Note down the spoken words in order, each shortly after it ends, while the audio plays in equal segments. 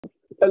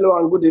Hello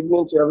and good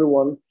evening to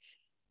everyone.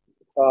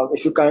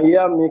 If you can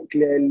hear me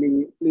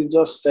clearly, please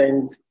just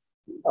send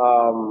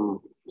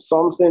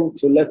something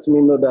to let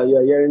me know that you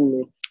are hearing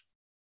me.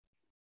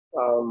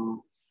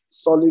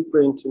 Solid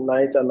praying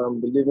tonight, and I'm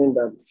believing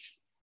that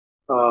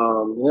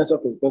the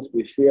network is going to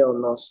be fair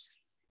on us.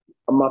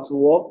 I'm at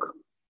work,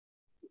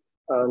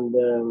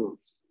 and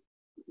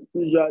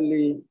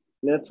usually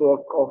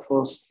network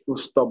often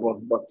proves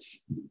stubborn, but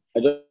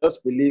I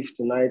just believe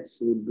tonight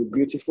will be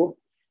beautiful,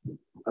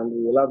 and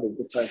we will have a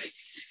good time.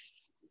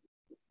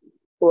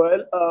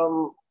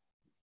 Well,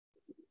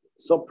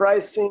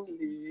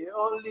 surprisingly,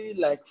 only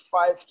like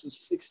 5 to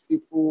 6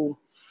 people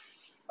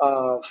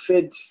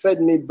fed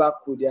me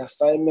back with the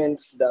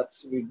assignments that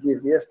we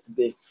gave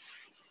yesterday,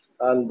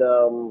 and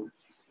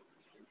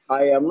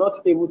I am not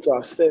able to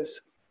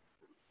access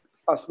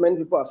as many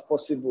people as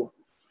possible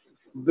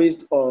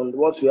based on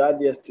what we had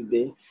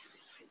yesterday.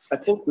 I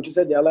think we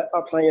treated the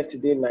outline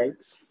yesterday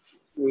night.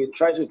 We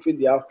tried to treat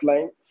the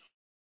outline.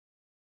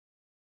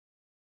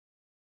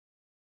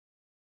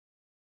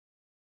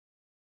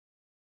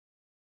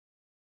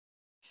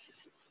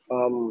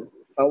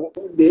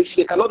 They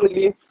cannot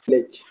really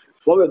knowledge.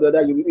 One way or the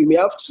other, you may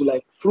have to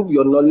like prove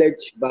your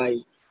knowledge by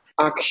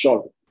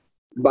action,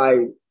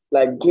 by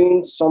like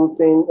doing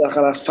something like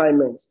an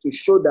assignment to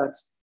show that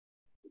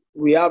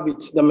we have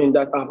it. I mean,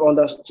 that I've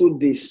understood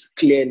this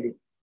clearly,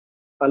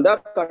 and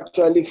that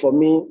actually for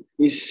me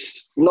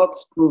is not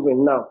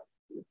proven now.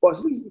 But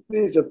since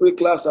this is a free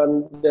class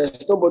and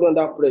there's nobody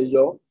under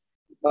pressure,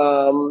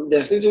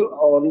 there's little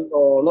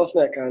or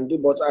nothing I can do,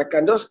 but I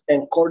can just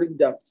encourage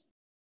that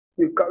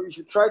we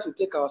should try to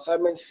take our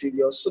assignment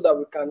serious so that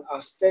we can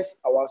assess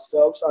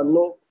ourselves and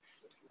know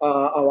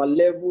our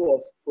level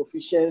of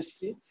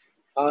proficiency,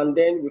 and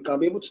then we can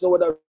be able to know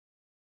whether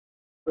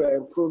we're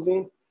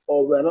improving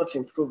or we're not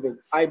improving.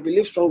 I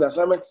believe strong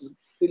assignment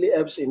really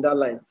helps in that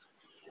line.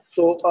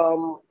 So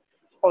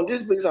on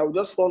this basis, I would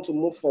just want to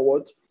move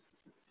forward.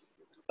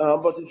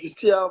 But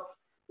if you have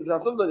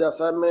not done the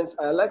assignments,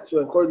 I like to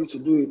encourage you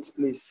to do it,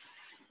 please.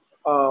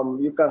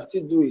 You can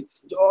still do it.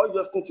 All you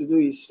just need to do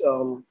is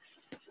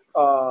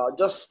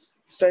just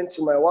send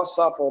to my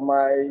WhatsApp or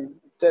my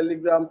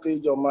Telegram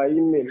page or my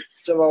email,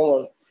 whichever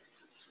one.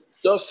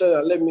 Just send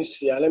and let me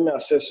see and let me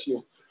assess you.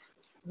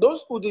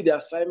 Those who did the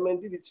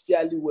assignment did it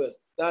fairly well.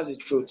 That's the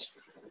truth.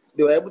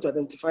 They were able to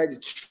identify the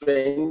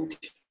trend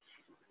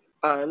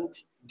and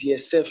the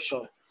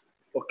exception.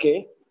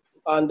 Okay?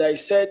 And I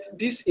said,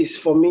 this is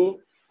for me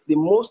the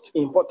most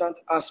important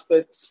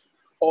aspect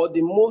or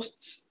the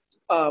most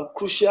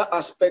crucial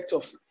aspect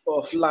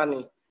of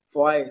learning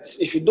for IELTS.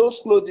 If you don't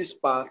know this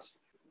part,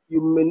 you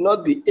may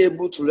not be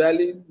able to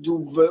really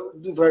do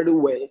very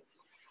well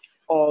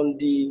on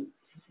the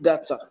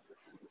data.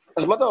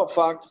 As a matter of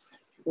fact,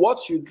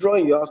 what you draw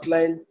in your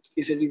outline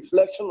is a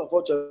reflection of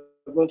what you're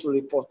going to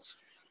report.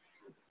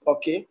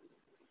 Okay?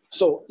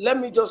 So let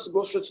me just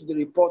go straight to the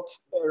report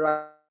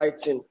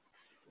writing.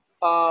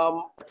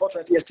 Report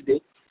writing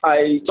yesterday,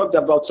 I talked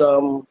about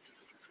the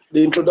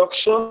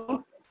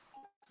introduction,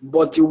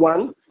 body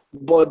 1,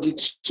 body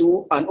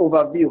 2, and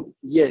overview.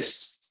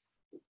 Yes.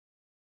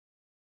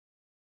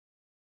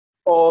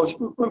 Or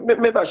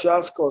maybe I should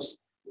ask us,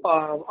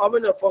 how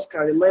many of us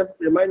can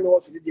remind me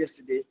what we did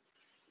yesterday?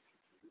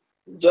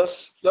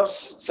 Just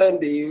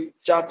send the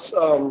chat,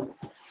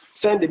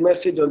 send the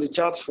message on the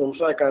chat room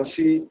so I can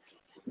see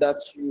that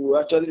you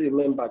actually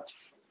remembered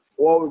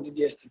what we did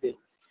yesterday.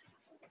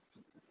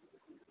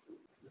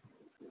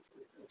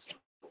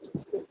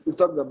 We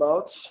talked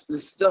about,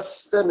 let's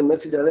just send a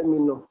message and let me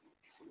know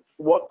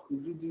what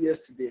did you do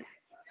yesterday,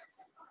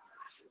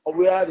 or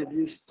where did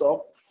you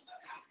stop,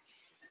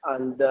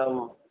 and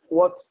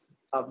what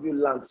have you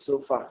learned so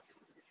far?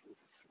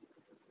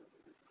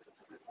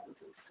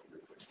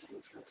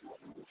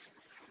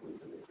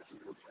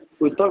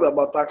 We talked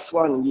about tax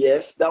 1,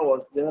 yes, that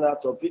was the general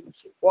topic.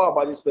 What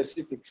about the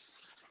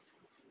specifics?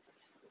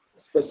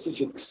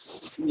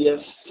 Specifics,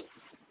 yes.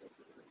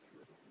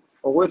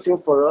 I'm waiting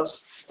for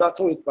us,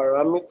 starting with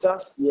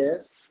parameters,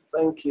 yes,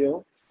 thank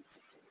you.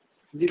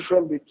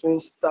 Difference between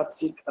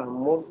static and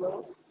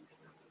movement.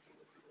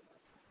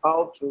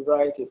 How to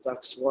write a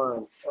tax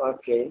 1,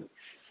 okay.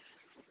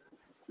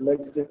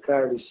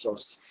 Lexical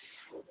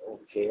resources,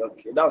 okay,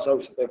 that's how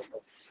we start from.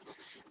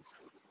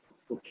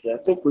 Okay, I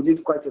think we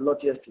did quite a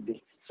lot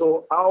yesterday.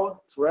 So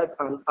how to write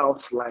an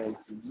outline,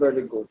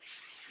 very good.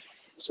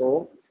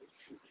 So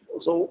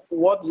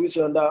what do you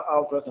see under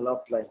how to write an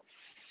outline?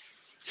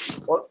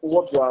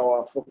 What were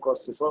our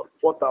focuses?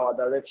 What are our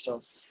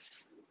directions?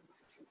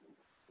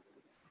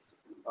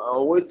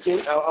 Waiting.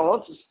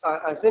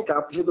 I think I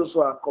appreciate those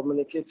who are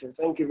communicating.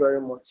 Thank you very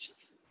much.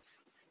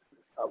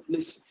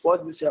 Please,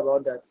 what do you say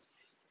about that?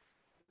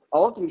 I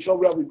want to be sure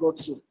where we go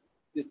to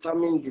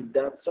determine the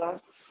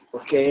data.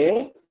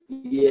 Okay.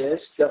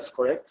 Yes, that's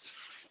correct.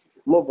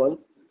 Move on.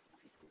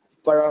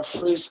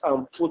 Paraphrase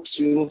and put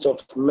unit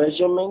of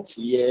measurement.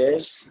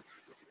 Yes.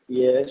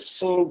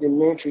 Seeing the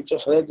main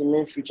features, select the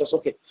main features.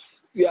 Okay.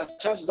 We are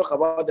trying to talk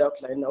about the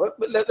outline now.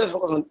 Let's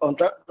focus on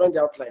the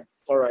outline.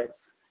 All right.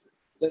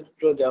 Let's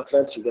draw the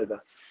outline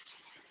together.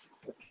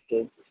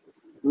 Okay.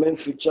 Main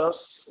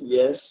features,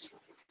 yes.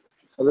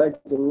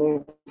 Select the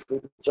main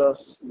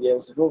features,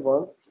 yes. Move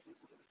on.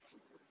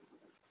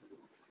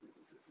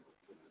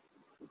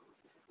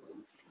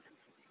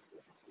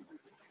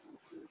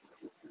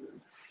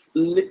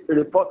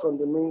 Report on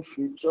the main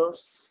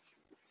features.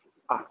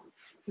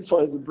 This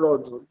one is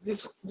broad.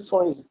 This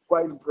one is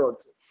quite broad.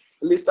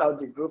 List out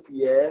the group,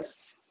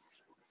 yes.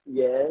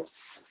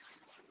 Yes.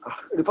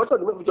 Report on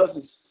the main features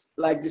is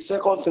like the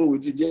second thing we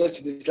did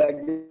yesterday. It's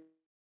like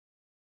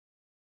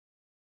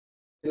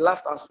the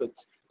last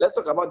aspect. Let's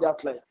talk about the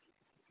outline.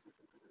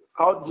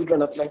 How do you do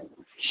an outline?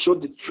 Show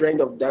the trend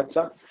of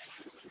data.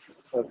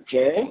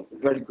 Okay,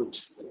 very good.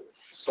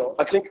 So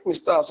I think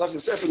Mr. Asas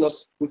is helping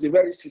us with a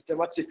very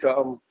systematic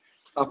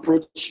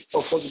approach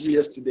of what we did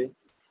yesterday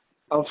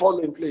and follow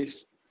in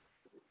place.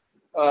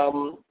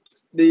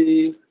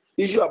 The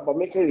issue about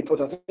making a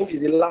report, I think,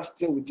 is the last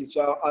thing we did.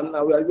 So, and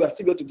we are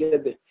still going to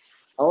get there.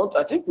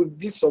 I think we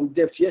did some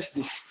depth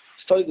yesterday.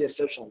 Study the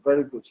exception.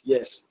 Very good.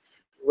 Yes,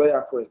 very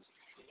accurate.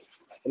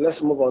 And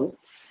let's move on.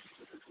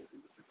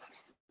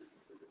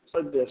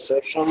 Study the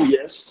exception.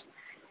 Yes.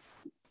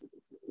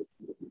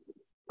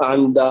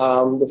 And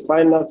the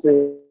final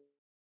thing.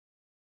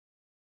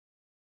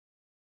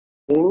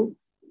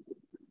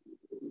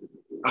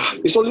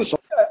 It's only some.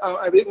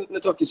 I mean,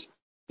 network is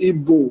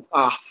Igbo.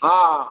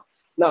 Aha.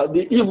 Now,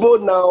 the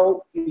Igbo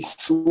now is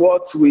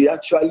what we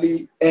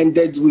actually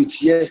ended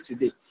with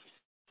yesterday.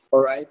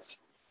 All right.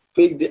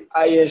 Pick the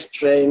highest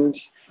trend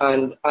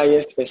and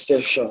highest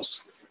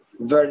exceptions.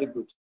 Very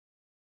good.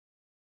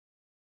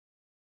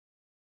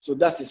 So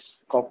that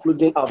is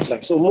concluding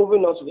outline. So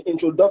moving on to the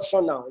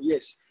introduction now.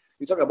 Yes,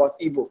 we talk about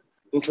Igbo.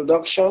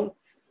 Introduction.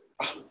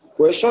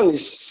 Question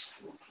is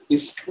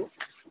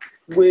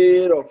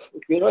way off.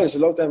 It's a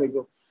long time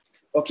ago.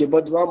 Okay,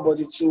 body one,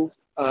 body two,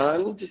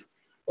 and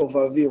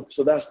overview.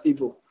 So that's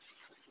Igbo.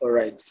 All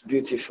right,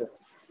 beautiful.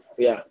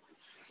 Yeah.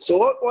 So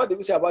what did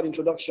we say about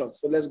introduction?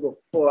 So let's go.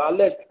 Before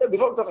we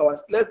talk about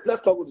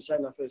let's talk with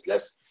China first.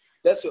 Let's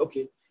say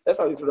okay. Let's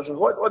have introduction.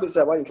 What do you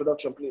say about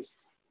introduction, please?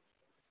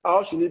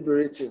 How should it be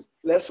written?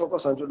 Let's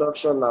focus on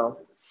introduction now.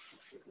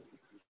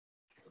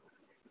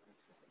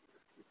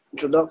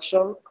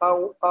 Introduction.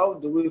 How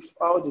did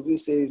we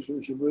say it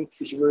should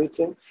be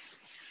written?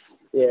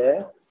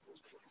 Yeah.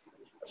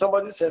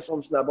 Somebody said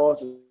something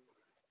about it.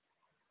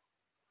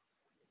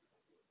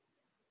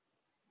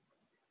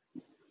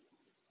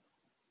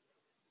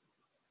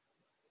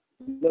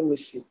 Let me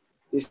see.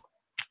 He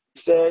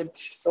said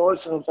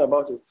something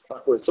about it.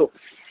 So,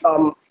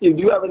 if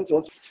you have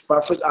anything,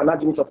 perfect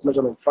anatomy of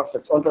measurement,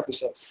 perfect,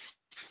 100%.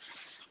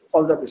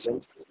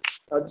 100%.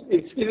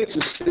 It's easy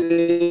to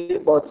say,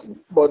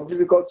 but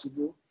difficult to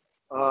do.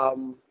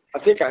 I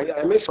think I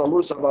made some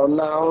rules about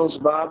nouns,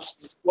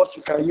 verbs, what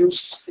you can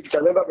use, if you can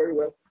remember very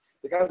well,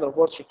 the kinds of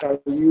what you can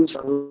use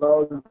and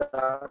all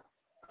that.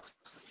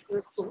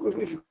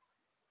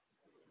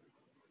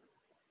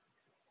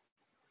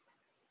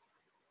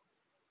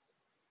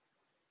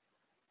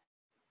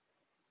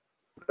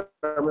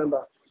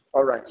 Remember.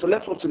 All right. So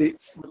let's go to the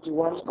body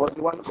one.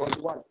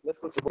 Let's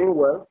go to body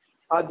well.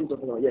 Add it up.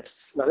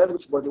 Yes. Now let's go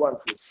to body one,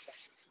 please.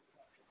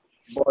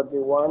 Body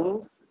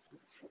one.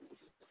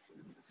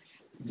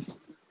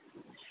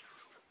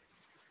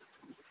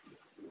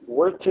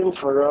 Waiting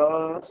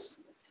for us.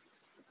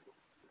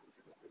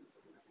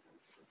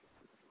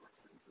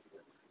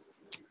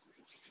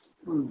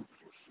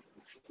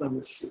 Let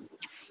me see.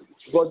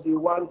 Body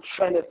one,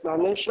 trend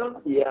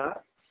explanation. Yeah.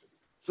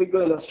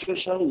 Figure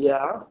illustration.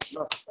 Yeah.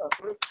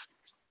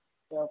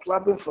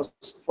 Clapping for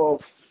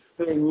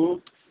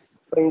Femi,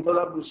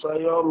 Fenitola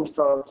Busayo,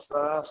 Mr.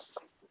 Sass.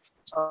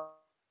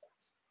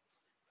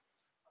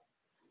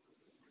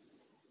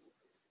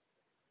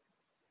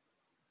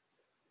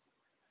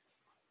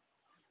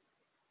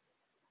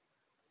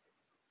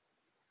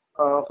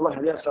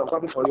 Yes, I'm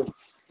clapping for you.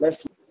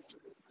 Let's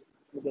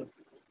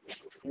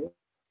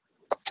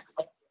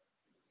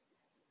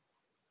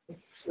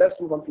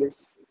move on,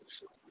 please.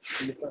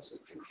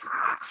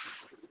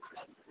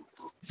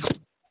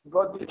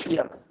 Got it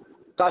here.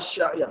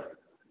 Tasha, yeah.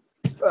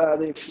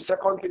 The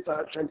second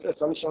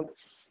explanation.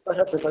 Tasha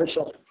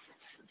explanation.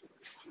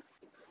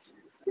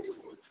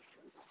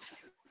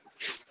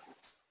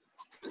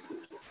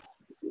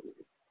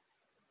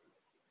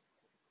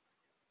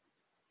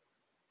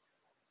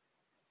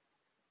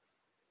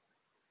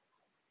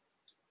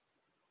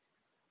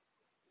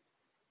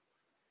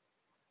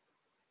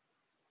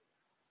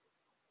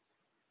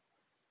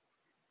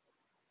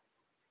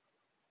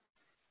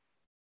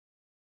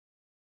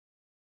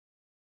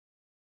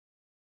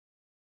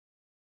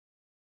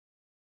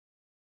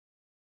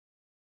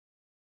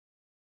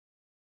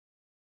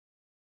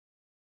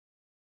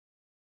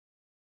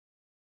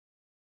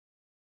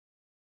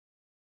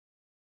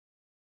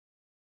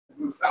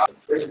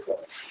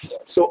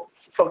 So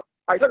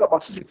I talk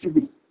about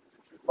CCTV.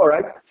 All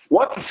right.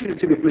 What is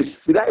CCTV,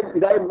 please? Did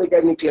I make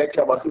any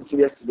clarity about CCTV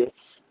yesterday?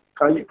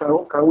 Can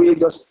we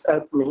just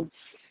help me?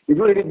 Did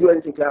you really do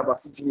anything clear about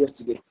CCTV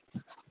yesterday?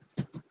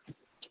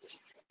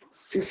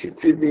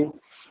 CCTV.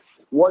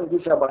 What did you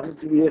say about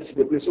CCTV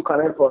yesterday? Please, who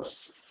can help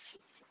us?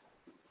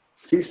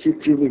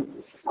 CCTV.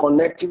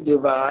 Connective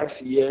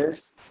device,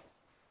 yes.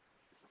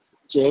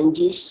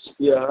 Changes,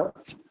 yeah.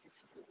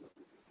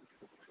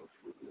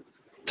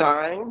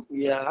 Time,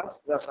 yeah.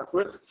 That's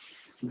accurate.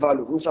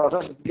 Value. Mr.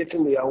 Otas is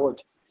getting the award.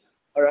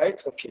 All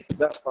right, okay,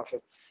 that's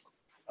perfect.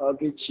 I'll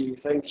get you.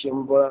 Thank you,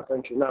 Mbola.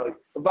 Thank you. Now,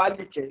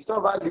 value, it's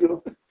not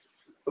value.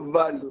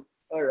 Value.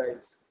 All right.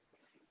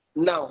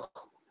 Now,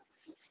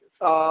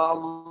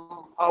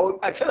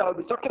 I said I'll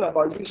be talking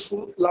about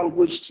useful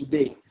language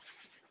today.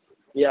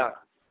 Yeah.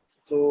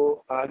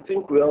 So I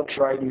think we all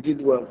tried. We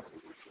did well.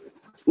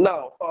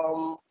 Now,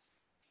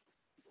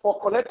 for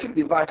connected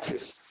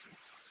devices,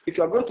 if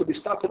you're going to be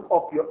starting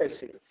up your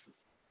essay,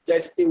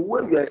 there's a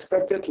way you're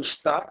expected to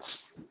start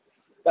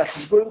that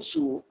is going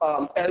to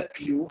help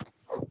you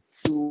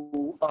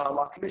to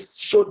at least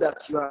show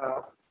that you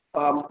are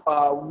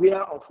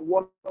aware of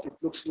what it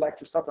looks like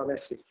to start an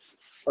essay.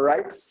 All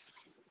right.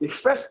 The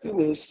first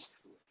thing is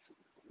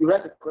you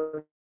write a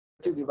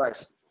connected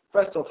device.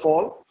 First of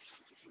all,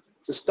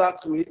 to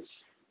start with,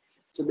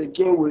 to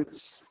begin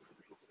with,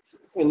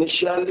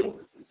 initially,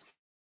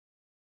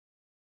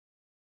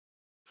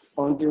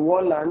 on the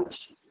one hand,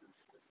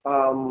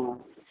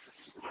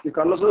 you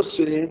can also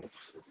say,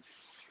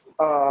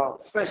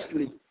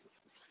 firstly,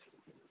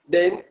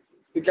 then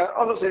you can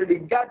also say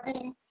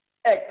regarding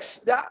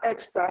X. That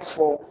X stands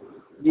for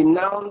the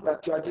noun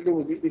that you are dealing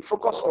with, the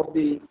focus of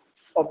the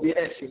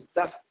essay.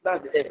 That's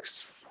the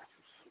X.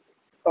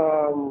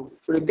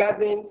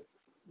 Regarding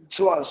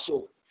so and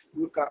so,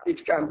 it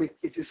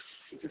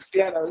is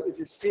clear that it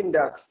is seen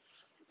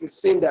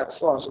that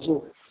so and so.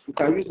 So you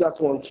can use that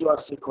one too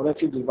as a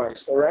connective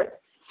device. All right.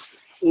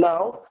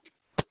 Now,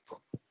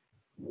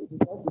 I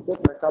have to set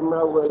my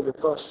camera well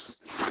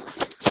because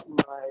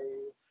my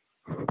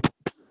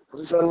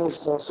position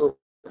is not so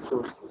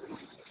good.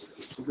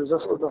 It will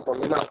just open for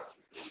me now.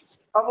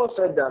 Having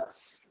said that,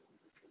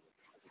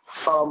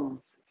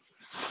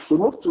 we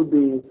move to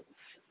the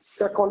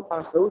second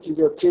aspect, which is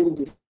your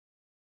changes.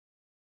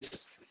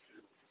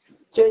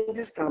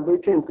 Changes can be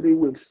written in 3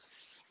 ways.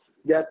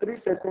 There are 3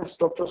 sentence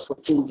structures for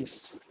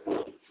changes.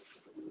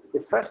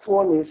 The first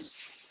one is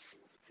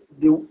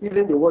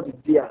using the word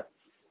there.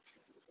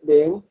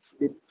 Then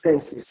the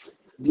tenses.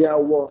 There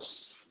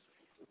was.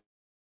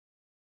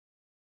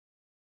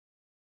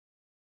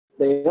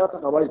 Then you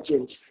talk about the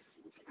change.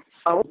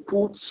 I will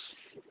put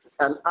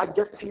an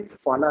adjective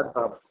or an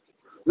adverb.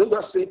 Don't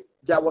just say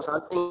there was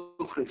an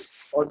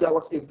increase, or there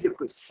was a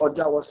decrease, or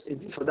there was a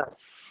this or that.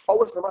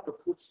 Always remember to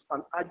put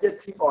an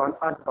adjective or an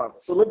adverb.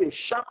 So maybe a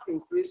sharp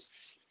increase,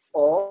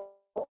 or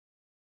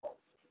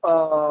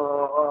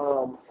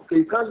okay,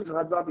 you can't use an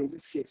adverb in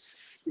this case.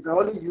 You can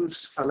only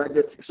use an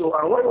adjective. So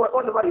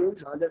whenever you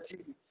use an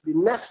adjective, the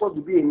next word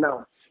will be a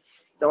noun.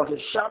 There was a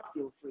sharp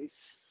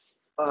increase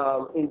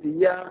in the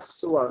year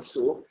so and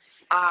so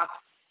at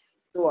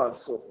so and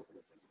so.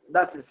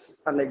 That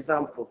is an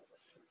example.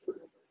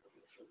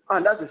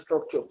 And that's a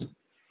structure.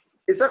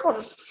 The second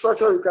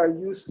structure you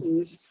can use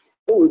is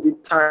with the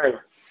time.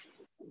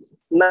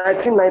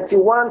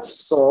 1991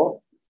 saw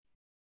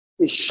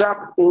a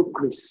sharp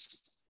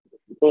increase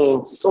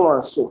in so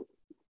and so.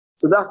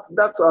 So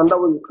that's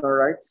another way you can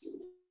write.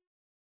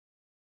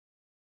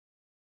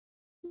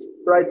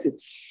 Write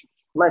it.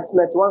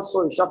 1991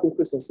 saw a sharp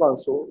increase in so and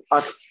so.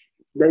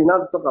 Then you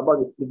now talk about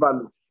the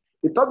value.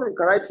 The third way you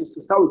can write is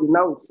to start with the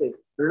noun itself.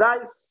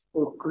 Rice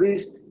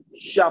increased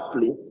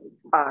sharply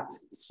at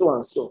so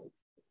and so.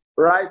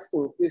 Rice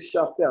increased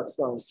sharply at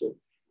so and so.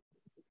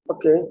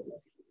 Okay.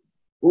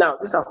 Now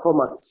these are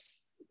formats.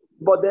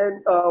 But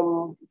then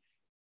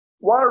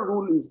one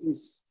rule is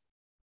this: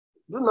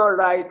 do not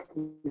write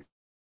the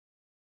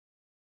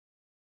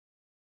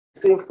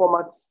same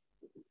format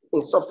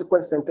in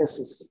subsequent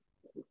sentences.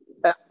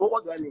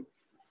 What do I mean?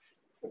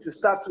 To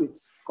start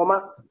with,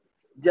 comma,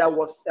 there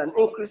was an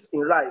increase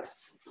in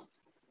rice.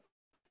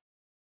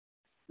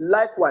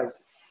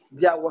 Likewise,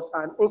 there was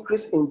an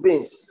increase in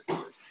beans.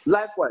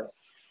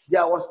 Likewise,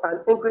 there was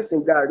an increase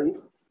in garri.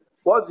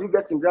 What do you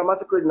get in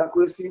grammatical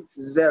inaccuracy?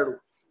 0.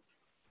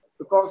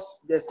 Because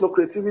there's no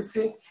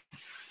creativity.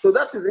 So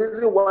that is the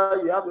reason why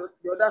you have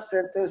the other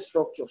sentence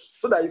structures,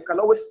 so that you can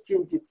always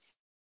change it.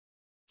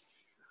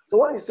 So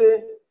when you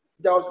say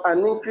there was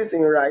an increase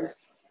in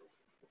rice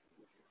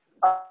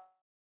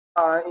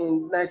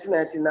in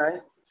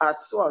 1999 at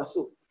so and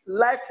so.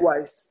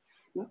 Likewise,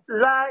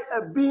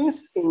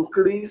 beans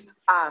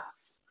increased at.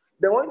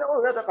 Then when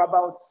we talk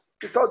about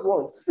the third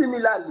one,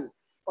 similarly,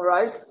 all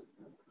right,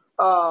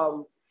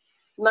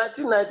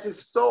 1990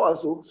 so and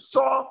so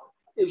saw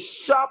a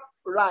sharp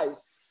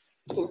rise.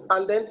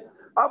 And then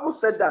having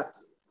said that,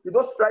 you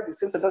don't write the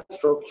same sentence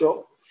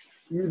structure.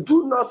 You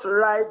do not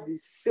write the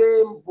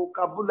same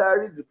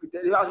vocabulary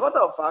repeatedly. As a matter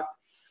of fact,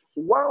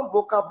 one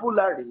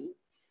vocabulary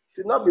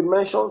should not be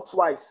mentioned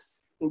twice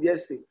in the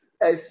essay,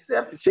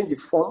 except to change the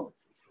form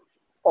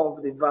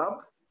of the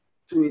verb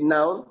to a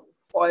noun,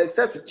 or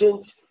except to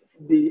change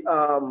the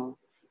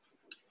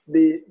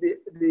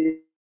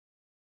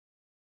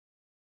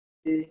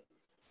the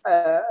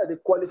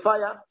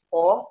qualifier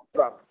or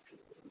verb.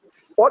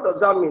 What does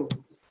that mean?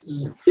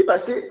 If I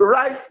say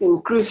rice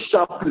increased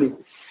sharply,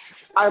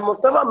 I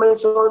must never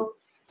mention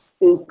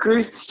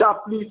increased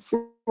sharply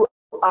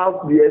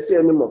throughout the essay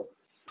anymore.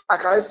 I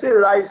can say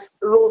rice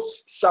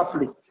rose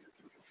sharply.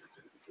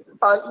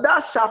 And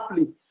that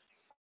sharply,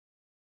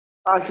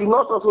 I should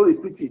not also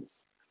repeat it.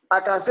 I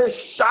can say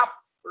sharp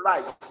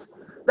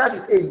rice. That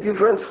is a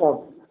different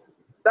form.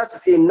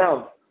 That's a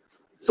noun.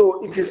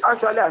 So it is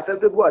actually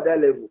acceptable at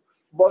that level.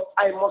 But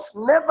I must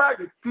never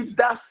repeat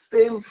that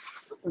same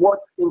word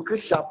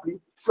increase sharply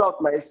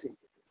throughout my essay.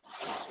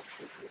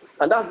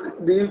 And that's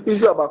the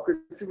issue about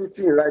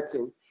creativity in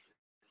writing.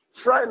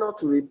 Try not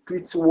to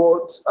repeat the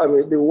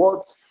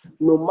words,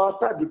 no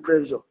matter the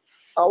pressure.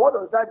 And what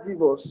does that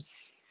give us?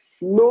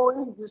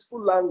 Knowing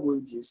useful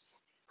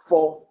languages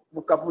for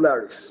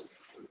vocabularies.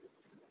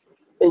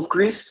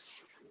 Increase.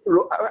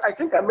 I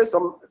think I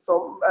mentioned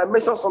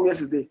some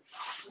yesterday,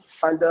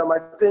 and I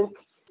think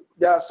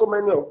there are so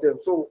many of them.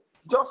 So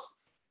just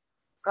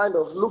kind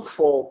of look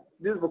for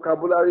these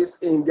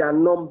vocabularies in their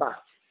number,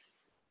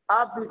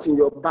 have it in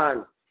your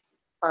band,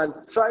 and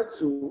try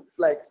to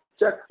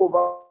check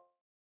over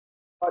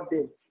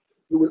them.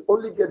 You will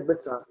only get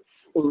better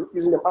in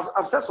using them.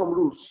 I've set some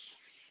rules.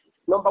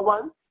 Number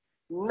one,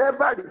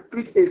 never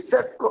repeat a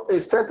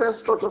sentence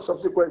structure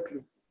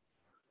subsequently.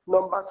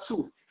 Number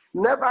two,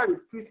 never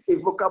repeat a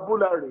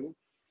vocabulary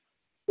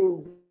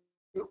in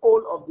the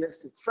whole of the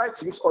essay. Try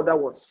to use other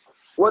words,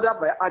 whether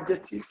by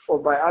adjective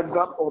or by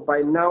adverb or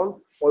by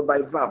noun or by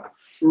verb.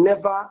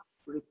 Never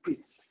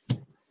repeat.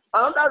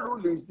 Another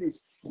rule is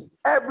this: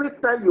 every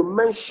time you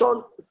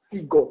mention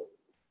figure,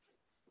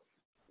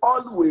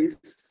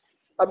 always,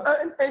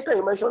 anytime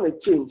you mention a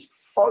change,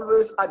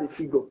 always add a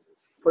figure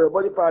for your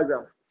body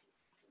paragraph.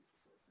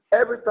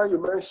 Every time you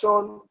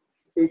mention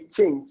a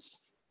change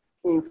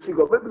in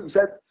figure, maybe you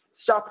said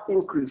sharp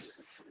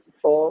increase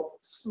or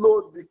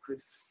slow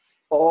decrease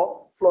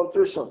or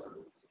fluctuation,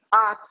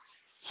 at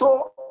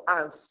so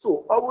and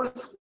so,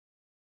 always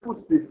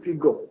put the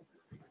figure.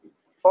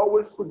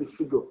 Always put the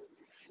figure.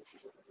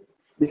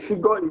 The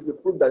figure is the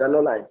proof that you're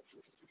not lying.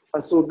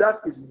 And so that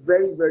is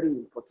very, very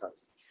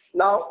important.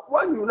 Now,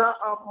 when you now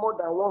have more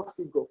than one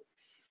figure,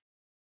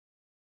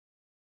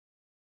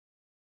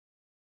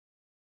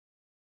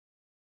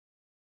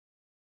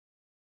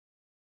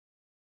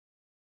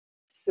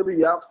 maybe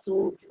you have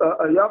to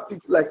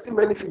see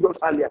many figures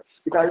earlier.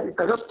 You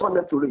can just turn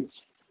them to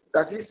rates.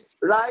 That is,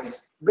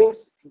 rice,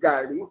 beans,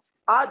 gari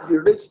at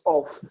the rate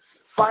of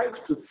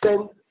 5 to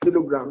 10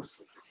 kilograms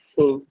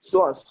in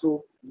so and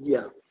so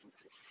year.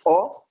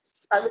 Or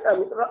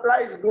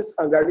rice, beans,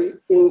 and gari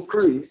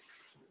increased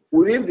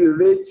within the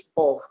rate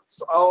of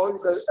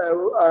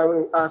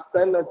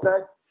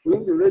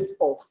within the rate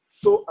of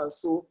so and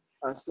so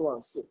and so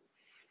and so.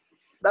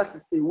 That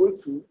is a way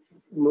to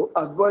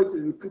avoid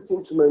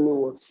repeating too many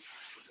words.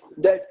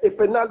 There's a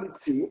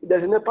penalty.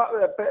 There's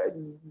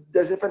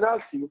a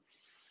penalty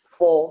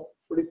for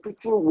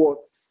repeating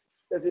words.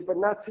 There's a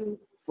penalty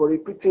for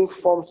repeating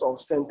forms of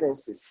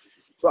sentences.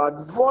 So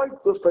avoid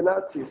those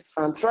penalties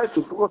and try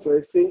to focus your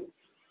essay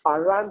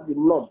around the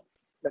norm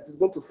that is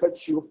going to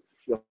fetch you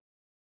your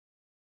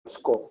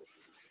score.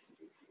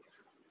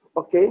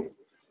 Okay?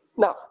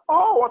 Now,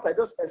 all what I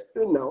just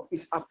explained now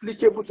is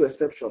applicable to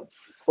exception.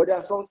 But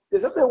there's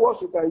certain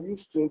words you can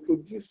use to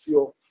introduce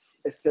your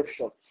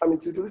exception. To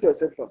introduce your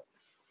exception.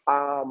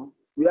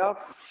 We have,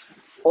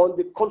 on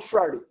the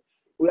contrary,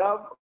 we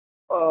have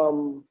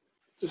to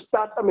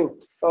start, we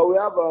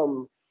have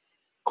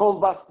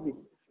conversely.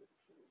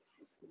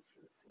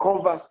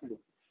 Conversely.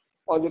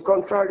 On the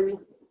contrary,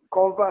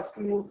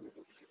 conversely,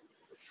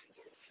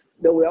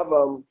 then we have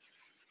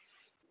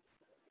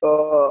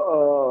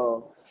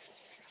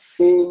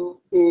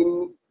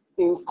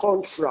in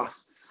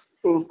contrast,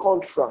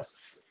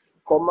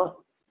 comma,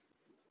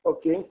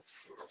 okay.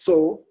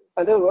 So,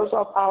 and then we also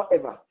have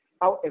however,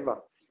 all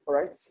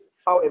right,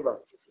 however.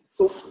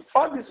 So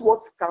all these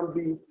words can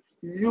be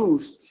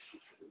used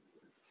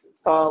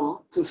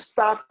to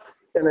start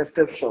an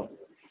exception,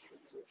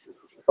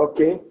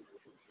 okay.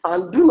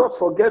 And do not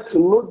forget to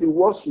know the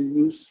words you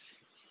use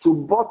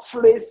to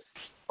buttress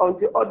on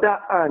the other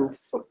hand.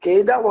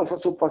 Okay, that one's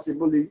also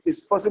possible.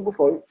 It's possible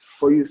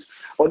for use.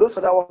 Or those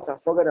other ones are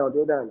stronger than on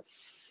the other hand.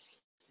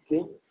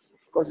 Okay,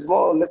 because it's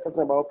more or less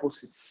talking about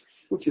opposites,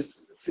 which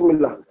is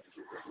similar.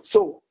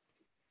 So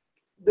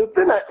the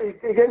thing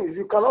again is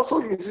you can also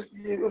use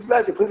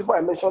like the principle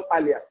I mentioned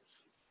earlier.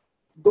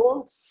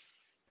 Don't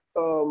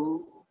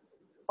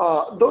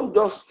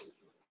just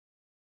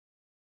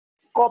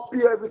copy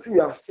everything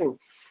you are saying.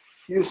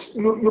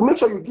 You make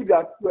sure you give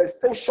your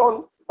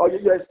extension or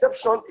your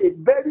exception a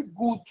very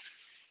good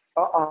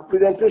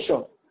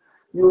presentation.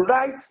 You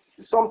write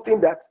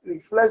something that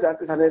reflects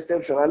that it's an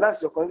exception, and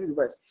that's your conjunctive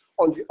device.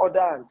 On the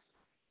other hand,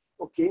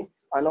 okay,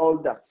 and all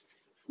that.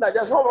 Now,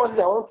 there's one more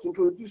thing I want to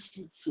introduce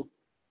you to.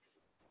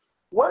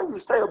 When you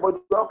start your body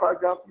one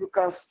paragraph, you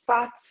can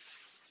start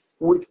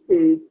with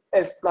an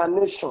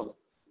explanation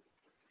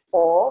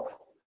of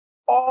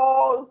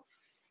all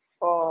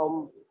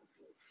um,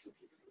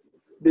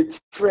 the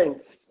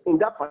trends in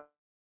that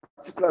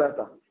particular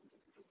data.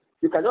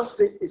 You can just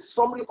say a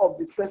summary of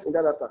the trends in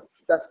that data.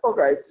 That's all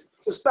right.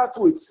 To start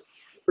with,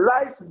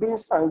 rice,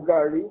 beans, and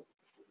garri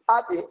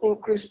had an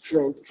increased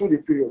trend through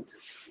the period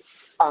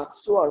at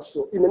so and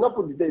so. You may not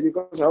put the date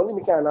because I only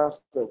make an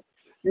announcement.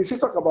 You should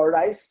talk about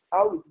rice,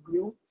 how it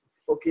grew,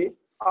 okay,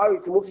 how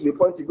it moved to the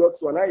point it got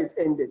to, and how it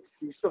ended.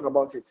 You should talk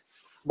about it.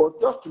 But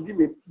just to give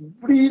a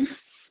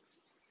brief,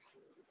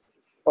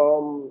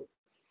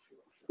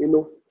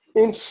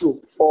 intro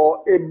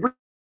or a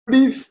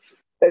brief,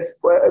 a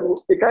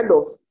kind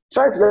of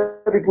try to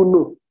let people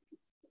know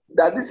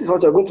that this is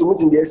what you're going to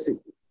meet in the essay.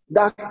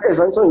 That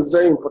explanation is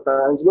very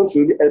important and it's going to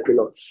really help a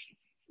lot.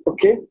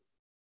 Okay?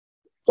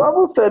 So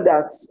having said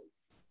that,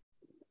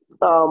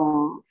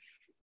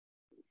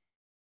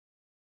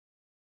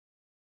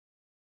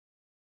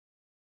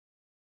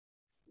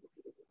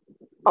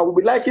 I will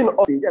be liking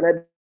all it, and I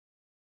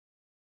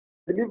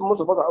believe most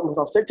of us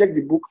must have checked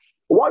the book.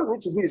 What you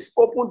need to do is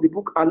open the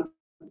book and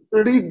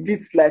read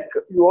it like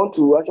you want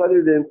to actually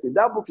read it.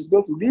 That book is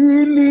going to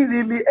really,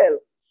 really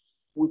help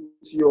with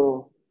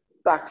your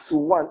tax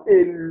one.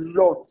 A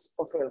lot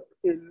of help.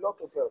 A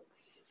lot of help.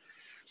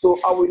 So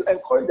I will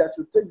encourage that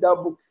you take that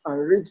book and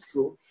read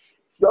through.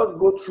 Just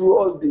go through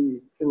all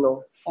the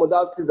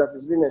modalities that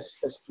is being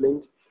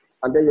explained,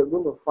 and then you're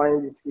going to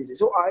find it easy.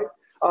 So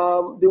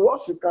the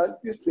words you can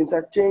use to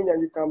interchange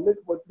and you can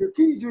make, but the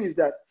key issue is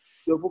that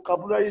your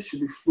vocabulary should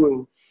be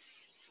flowing,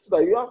 so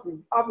that you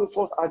have those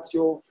words at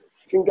your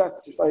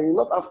fingertips, and you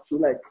not have to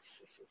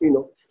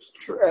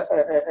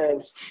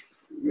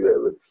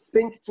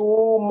think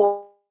too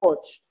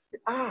much.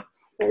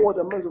 What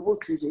am I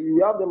supposed to do?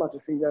 You have them at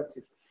your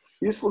fingertips.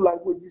 Useful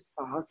languages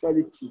are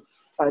actually key,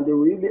 and they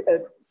will really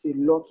help a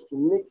lot to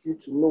make you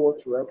to know what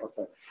to write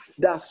about.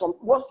 There are some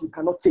words you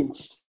cannot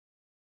change.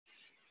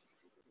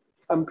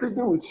 I'm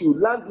pleading with you,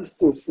 learn these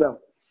things now.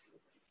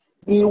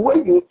 The way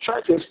you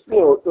try to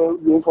explain the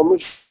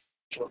information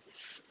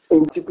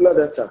in particular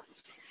data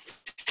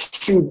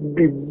should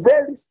be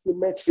very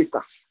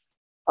symmetrical,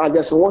 and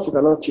there's some words you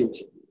cannot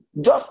change.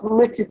 Just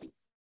make it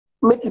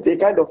a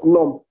kind of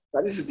norm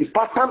that this is the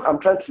pattern I'm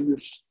trying to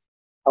use.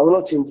 I will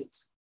not change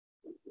it.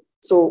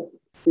 So,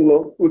 we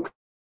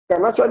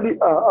can actually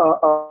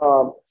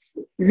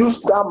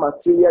use that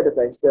material that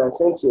I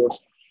sent to us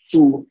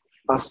to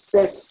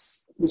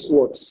assess these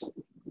words.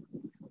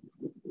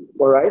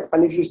 All right.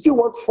 And if you still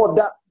want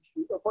further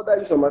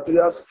use of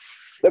materials,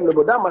 let me know.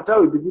 But that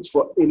material will be good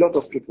for a lot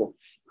of people.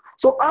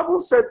 So, having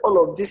said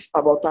all of this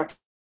about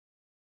tax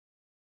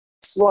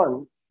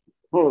one,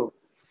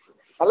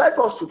 I'd like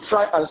us to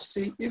try and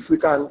see if we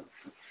can,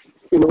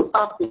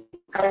 have a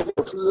kind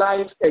of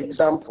live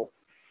example.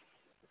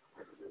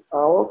 I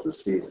want to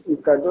see if we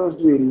can just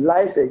do a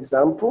live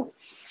example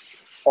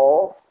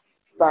of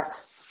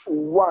tax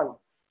one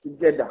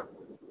together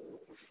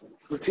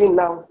between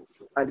now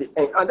and the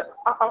end. And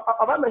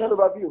have I mentioned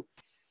overview?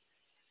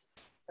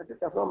 I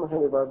think I've not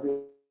mentioned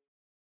overview.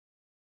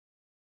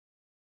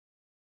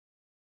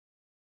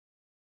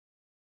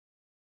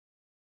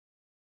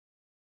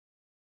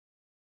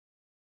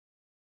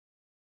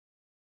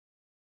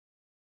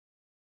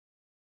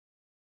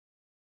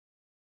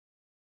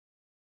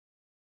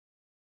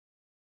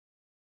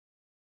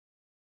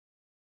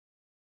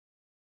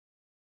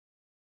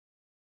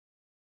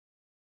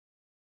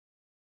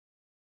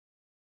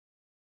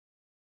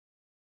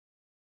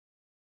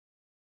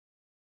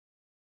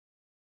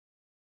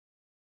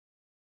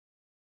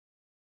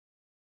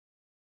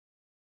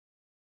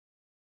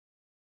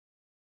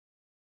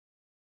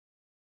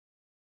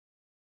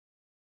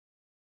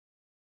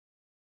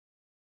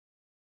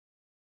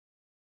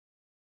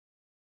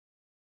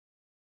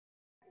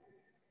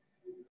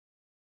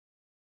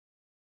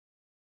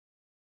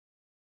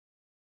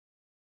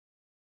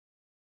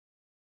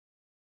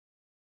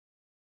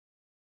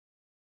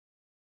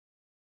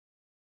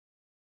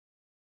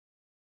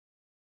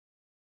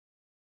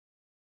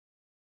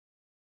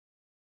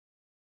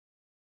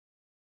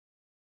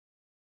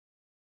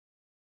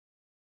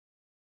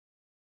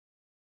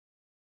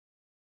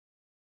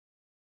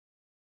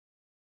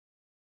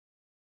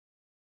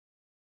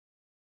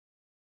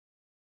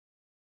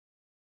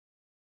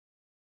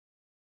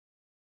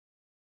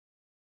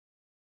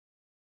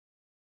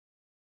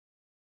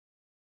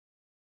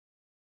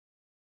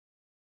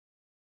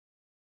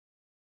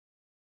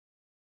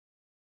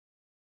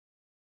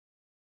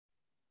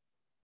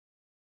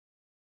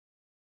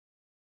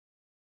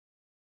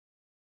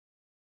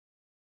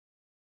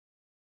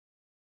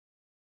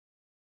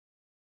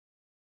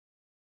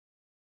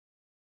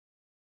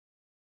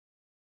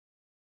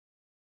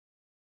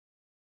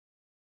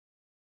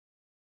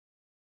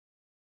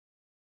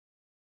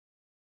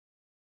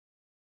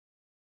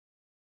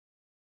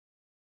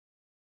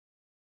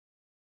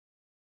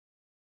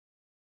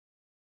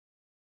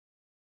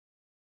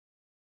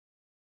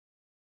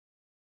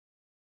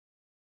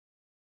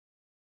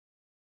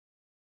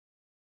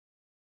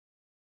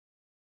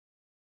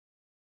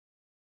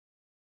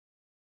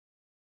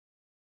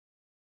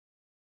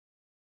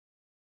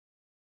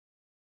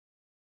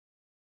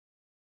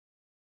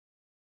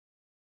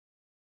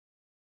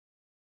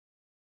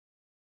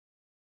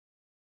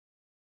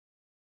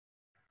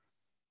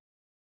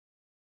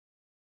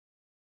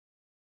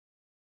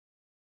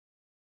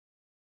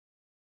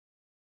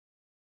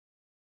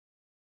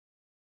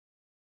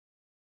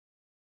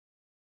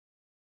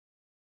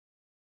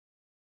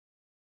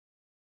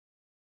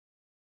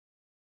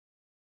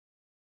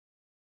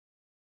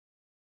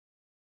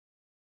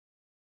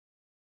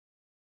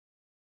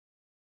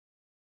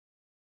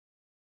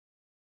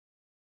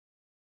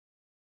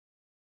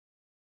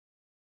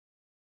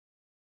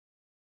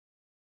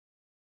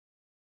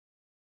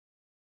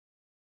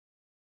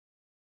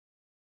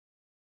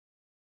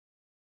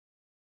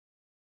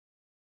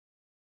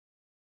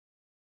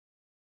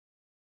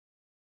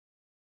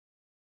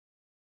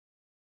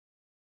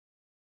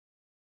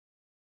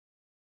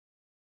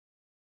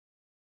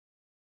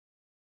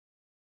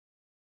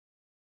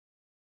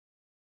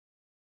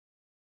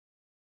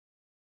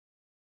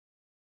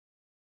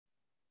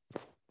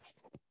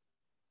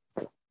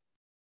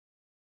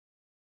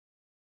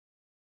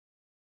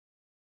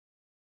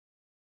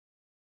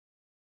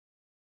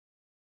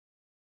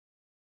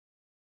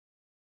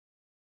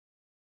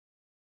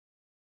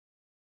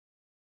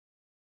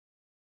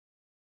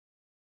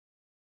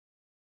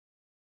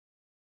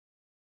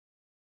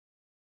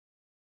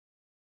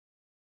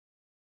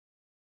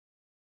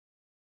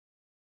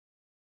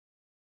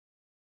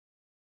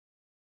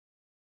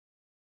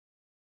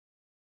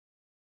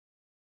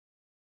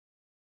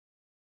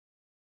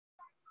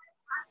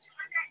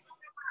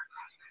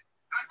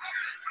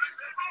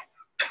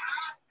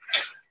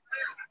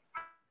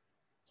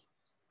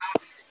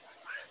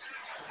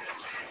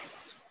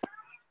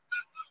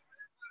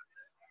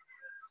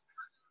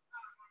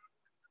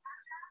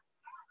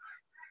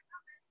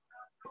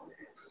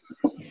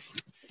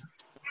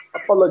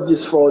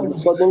 Apologies for the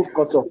sudden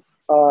cut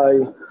off. I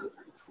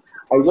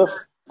just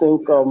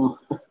think so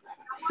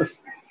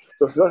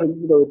just a little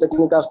bit of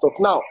technical stuff.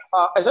 Now,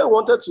 I said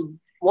want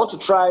to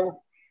try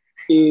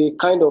a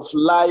kind of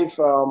live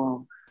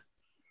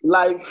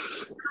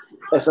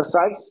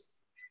exercise,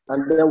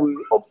 and then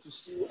we hope to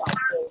see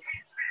ourselves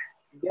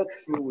get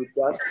through with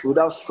that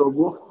without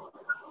struggle.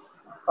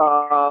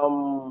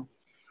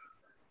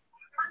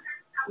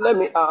 Let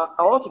me.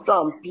 I want to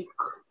try and pick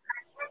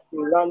a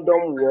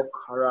random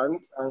walk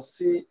around and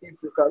see if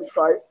we can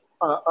try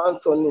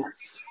answer it.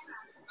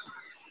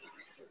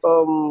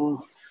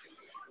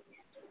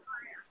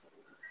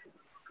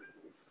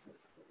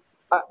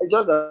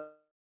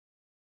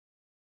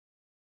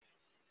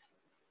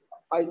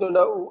 I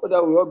know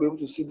that we will be able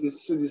to see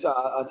this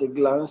at a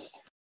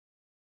glance,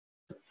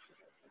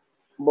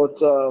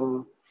 but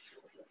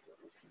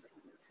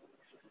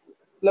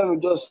let me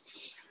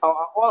just.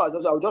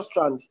 I'll just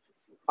try and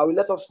I will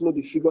let us know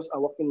the figures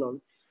I'm working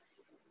on.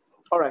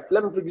 All right,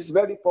 let me pick this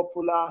very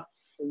popular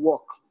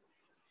work.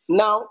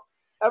 Now,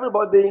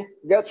 everybody,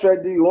 get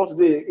ready. We want to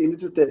do a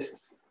little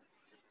test.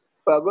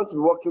 We are going to be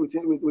working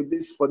with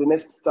this for the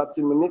next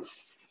 30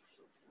 minutes.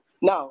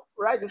 Now,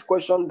 write this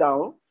question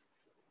down.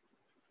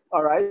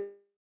 All right.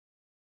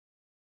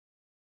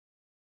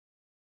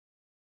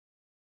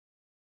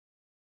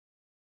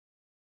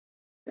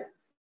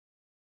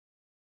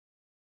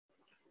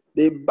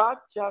 The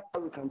bar chart,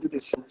 we can do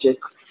this check.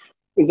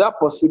 Is that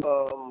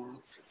possible?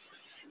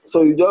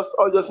 So all you just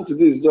need to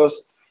do is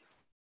just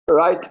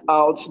write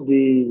out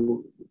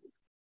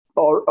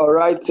or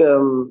write,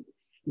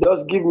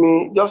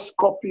 just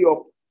copy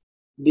up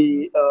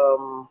the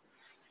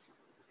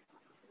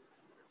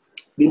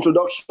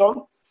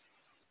introduction.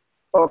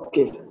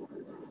 Okay.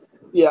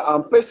 Yeah,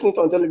 I'm pasting it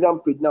on Telegram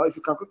page. Now, if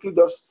you can quickly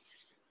just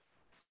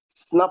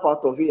snap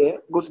out of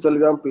here, go to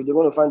Telegram page, you're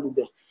going to find it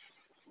there.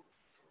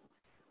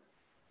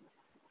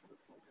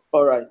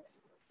 All right.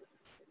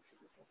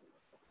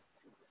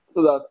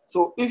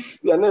 So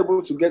if you are not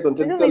able to get on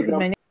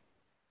Telegram,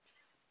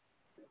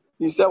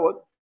 you say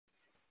what?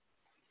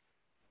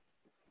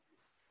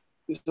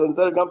 It's on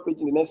Telegram page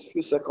in the next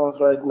few seconds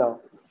right now.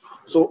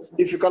 So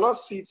if you cannot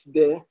see it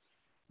there,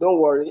 don't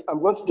worry. I'm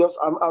going to just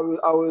I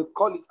will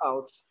call it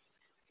out.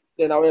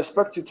 Then I will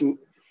expect you to.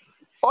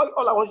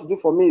 All I want you to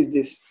do for me is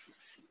this: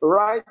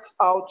 write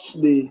out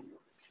the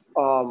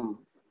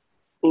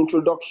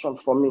introduction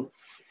for me.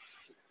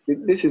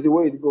 This is the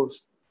way it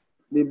goes.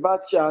 The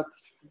bar chart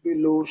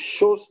below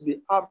shows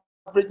the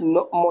average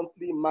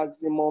monthly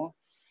maximum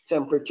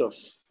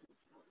temperatures.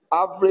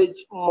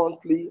 Average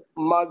monthly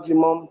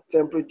maximum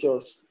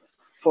temperatures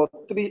for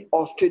 3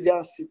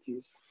 Australian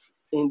cities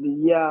in the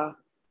year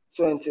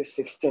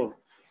 2016.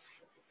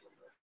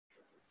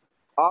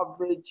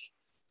 Average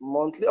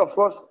monthly. Of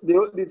course,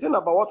 the thing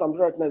about what I'm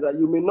doing right now is that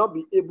you may not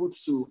be able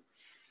to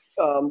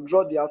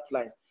draw the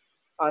outline.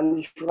 And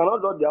if you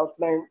cannot draw the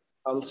outline,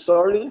 I'm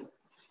sorry,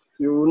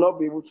 you will not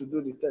be able to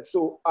do the text.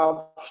 So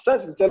I've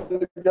sent the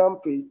Telegram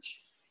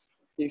page.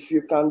 If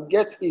you can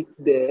get it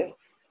there,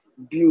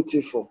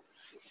 beautiful.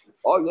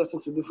 All you just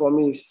need to do for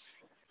me is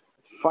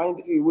find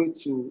a way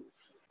to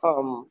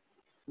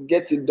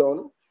get it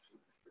done.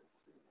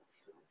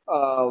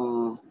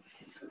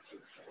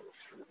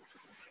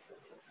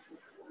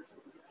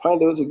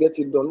 Find a way to get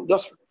it done.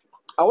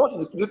 I want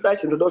you to do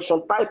nice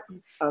introduction, type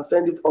it and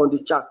send it on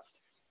the chat.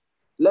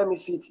 Let me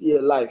see it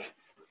here live.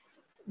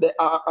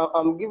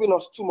 I'm giving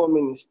us 2 more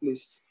minutes,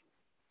 please.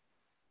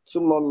 2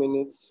 more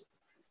minutes.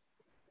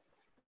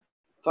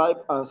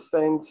 Type and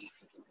send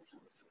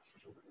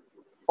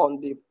on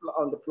the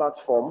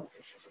platform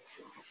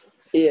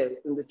here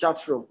in the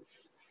chat room.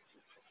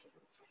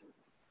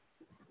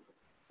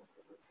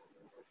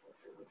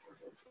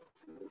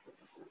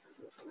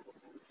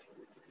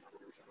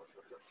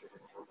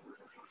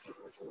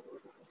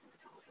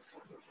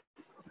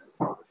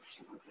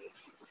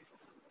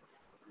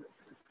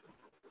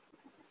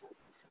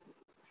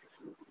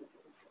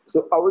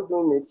 So are we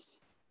doing it?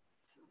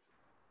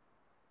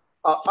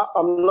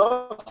 I'm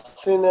not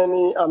seeing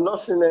any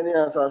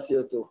answers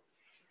here too.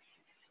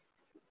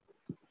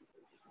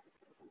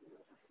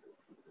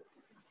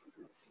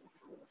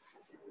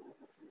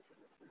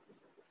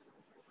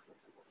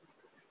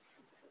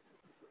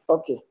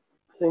 Okay,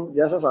 I think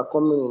the answers are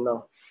coming in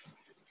now.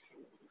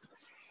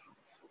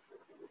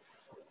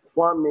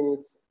 1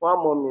 minute, 1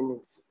 more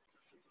minute.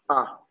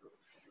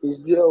 Is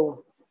there?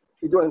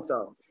 You don't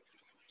sound.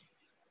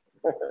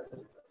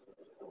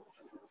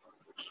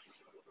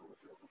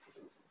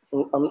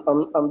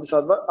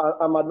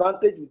 I'm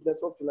advantaged with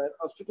network tonight.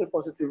 I'm speaking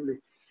positively.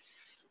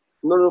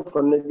 No room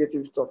for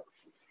negative talk.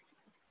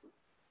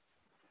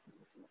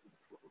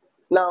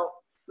 Now,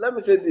 let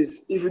me say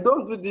this. If you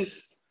don't do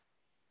this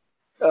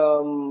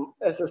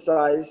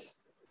exercise,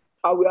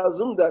 I will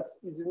assume that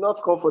you did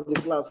not come for the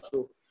class.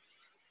 So.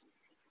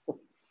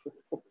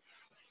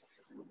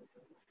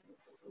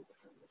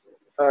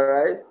 All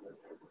right.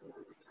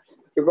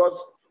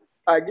 Because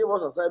I gave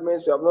us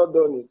assignments, you have not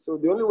done it. So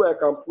the only way I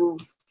can prove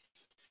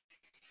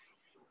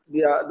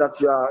that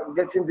you are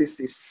getting this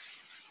is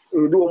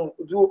You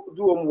do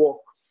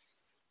homework.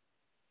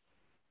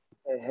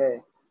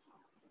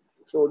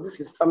 So this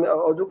is, I mean,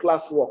 I'll do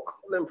class work.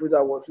 Let me put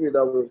that word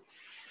that way.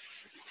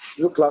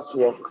 Do class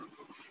work.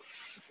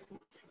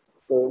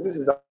 So this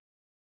is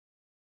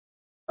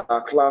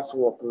our class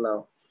work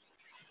now.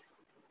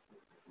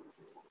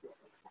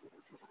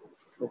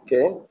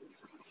 Okay.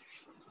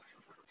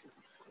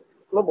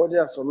 Nobody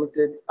has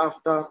submitted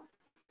after.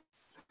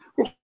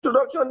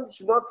 Introduction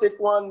should not take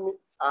 1 minute.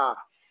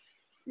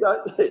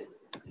 Yeah.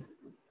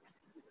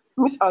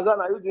 Miss Azan,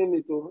 are you doing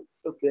it too?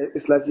 Okay,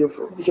 it's like your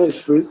vision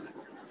is freezed.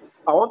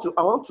 I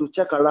want to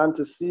check around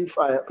to see if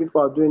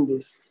people are doing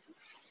this.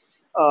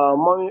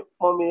 Mommy,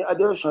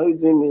 Adeosh, are you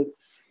doing it?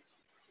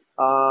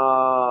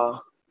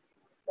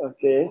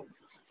 Okay.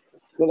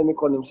 Don't let me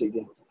call him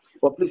again.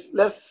 But please,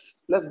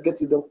 let's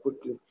get it done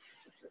quickly.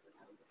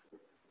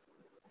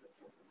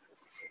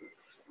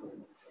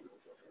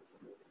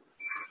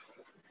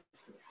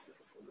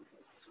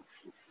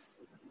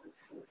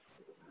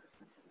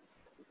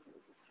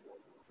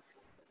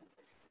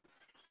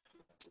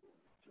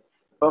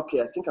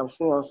 Okay, I think I'm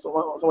seeing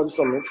somebody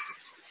submit.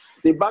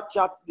 The bar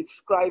chart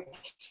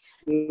describes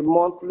the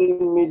monthly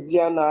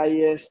median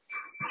highest.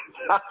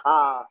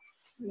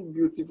 See,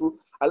 beautiful.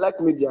 I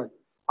like median.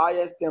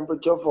 Highest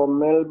temperature for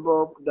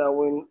Melbourne,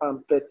 Darwin,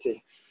 and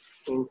Pete.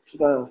 In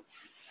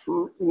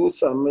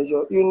units are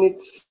measured. Unit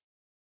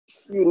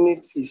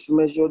is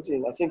measured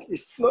in. I think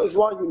it's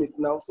 1 unit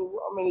now. So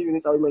how many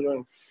units are we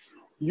measuring?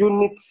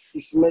 Units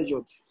is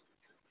measured.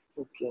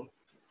 Okay.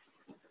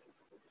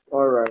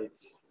 All right.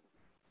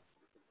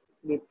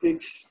 The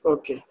pics.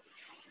 Okay.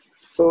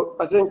 So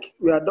I think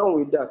we are done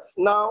with that.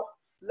 Now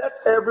let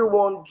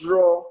everyone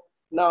draw.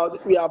 Now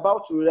we are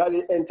about to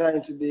really enter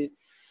into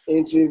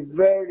a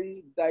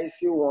very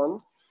dicey one.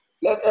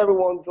 Let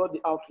everyone draw the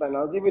outline.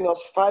 I'm giving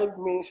us 5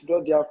 minutes to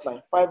draw the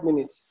outline. 5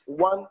 minutes.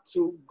 1,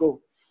 2,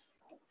 go.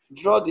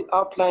 Draw the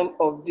outline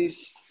of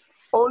this.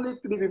 Only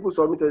 3 people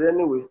submitted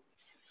anyway.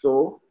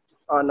 So,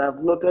 and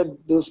I've noted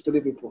those 3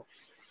 people.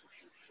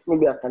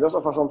 Maybe I can just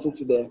offer something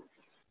to them.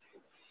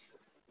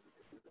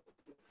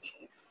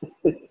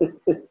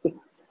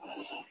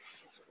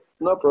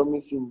 Not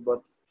promising,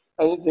 but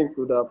anything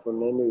could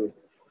happen anyway.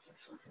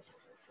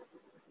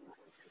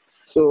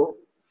 So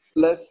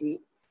let's see.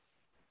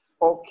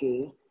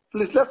 Okay,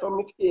 please let's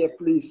submit here,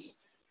 please.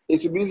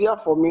 It will be easier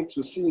for me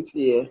to see it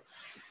here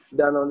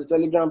than on the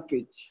Telegram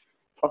page.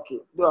 Okay,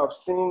 though I've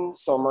seen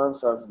some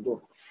answers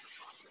though,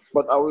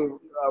 but I will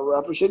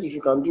appreciate if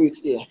you can do it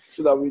here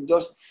so that we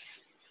just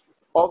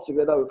all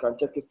together we can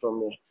check it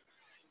from here.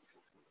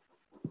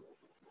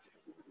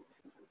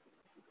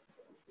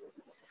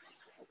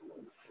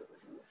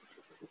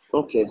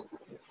 Okay.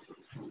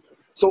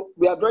 So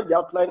we are drawing the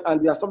outline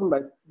and we are stopping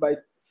by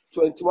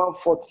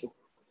 21:40.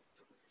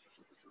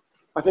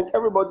 I think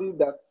everybody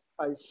that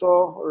I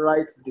saw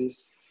write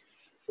this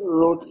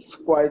wrote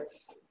quite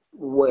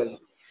well.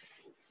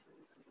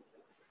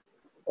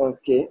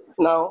 Okay.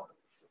 Now,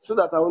 so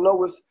that I will not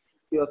waste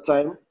your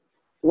time,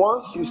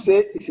 once you say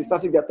it's a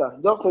static data,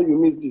 just know you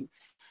missed it.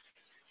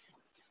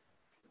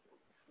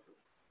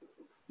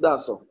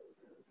 That's all.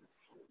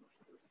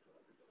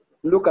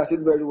 Look at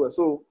it very well.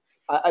 So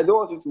I don't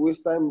want you to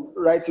waste time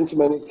writing too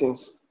many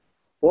things.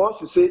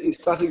 Once you say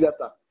it's static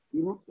data,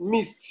 you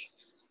missed.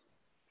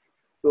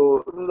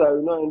 So that I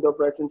will not end up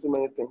writing too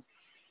many things.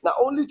 Now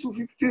only 2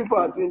 people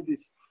are doing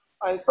this.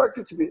 I expect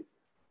it to be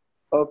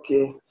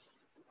okay.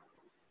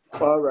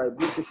 All right,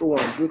 beautiful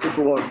one,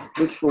 beautiful one,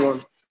 beautiful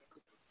one,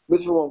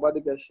 beautiful one.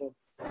 Body question.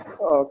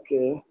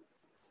 Okay.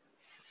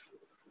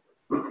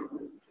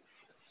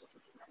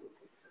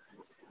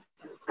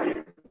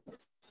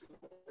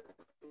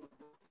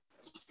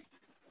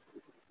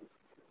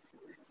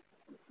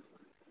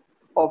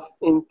 Of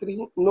in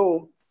 3,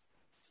 no.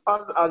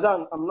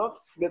 Azan, I'm not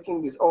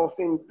getting this. Of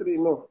in 3,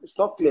 no, it's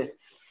not clear.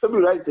 Maybe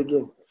write it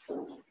again.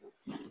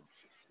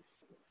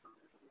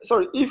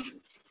 Sorry, if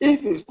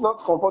it's not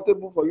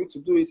comfortable for you to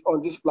do it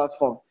on this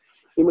platform,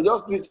 you may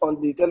just do it on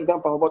the Telegram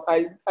platform. But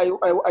I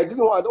don't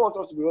want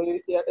us to be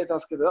only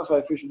skater. That's why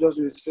I feel we should just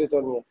do it straight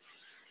on here.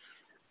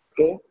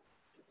 Okay.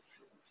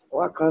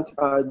 Why can't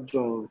I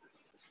join?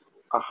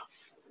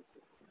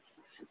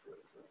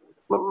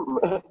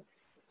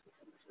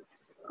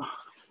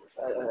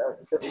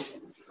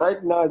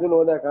 Right now, I don't know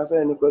whether I can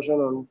answer any question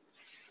on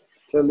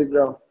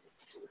Telegram.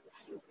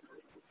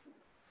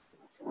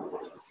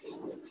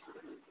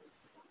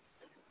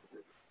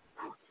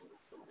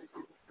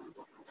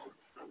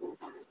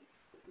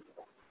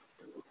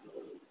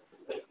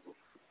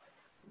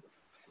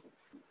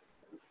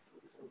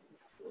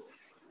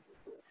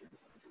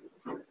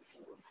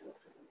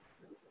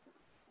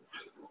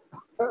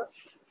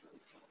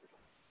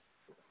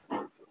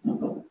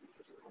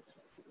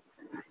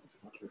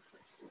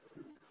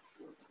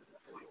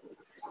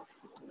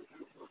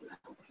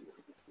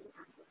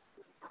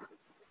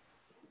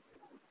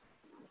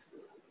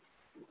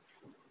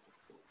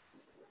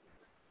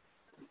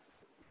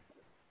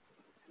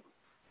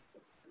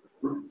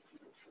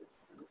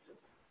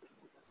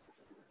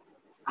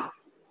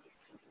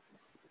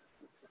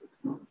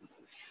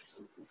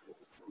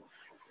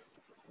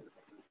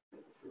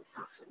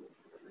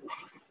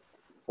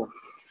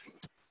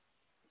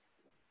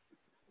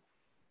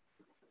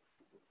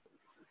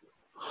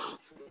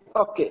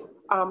 Okay,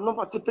 I'm not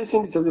participating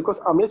in this because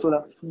I'm yet to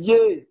understand.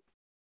 Yay!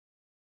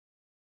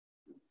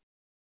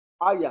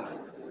 Aya,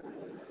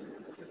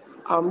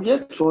 I'm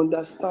yet to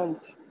understand.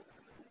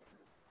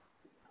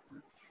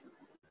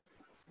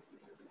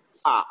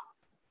 Ah,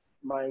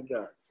 my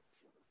God.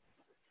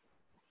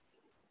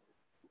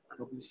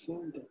 I'll be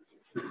seeing that.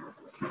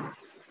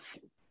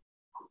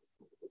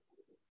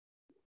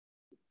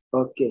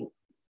 Okay.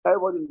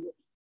 Everybody,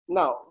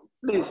 now,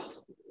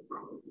 please,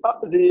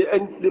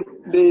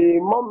 the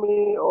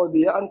mommy or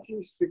the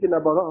auntie speaking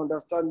about not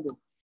understanding.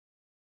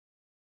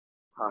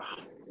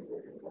 Ah,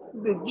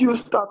 did you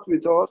start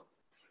with us?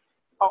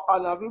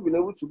 And have you been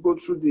able to go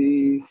through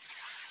the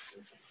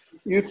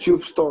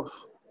YouTube stuff?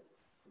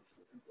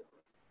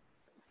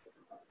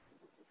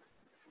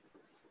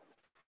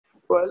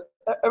 Well,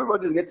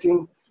 everybody's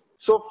getting,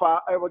 so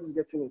far, everybody's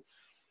getting it.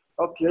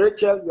 Okay,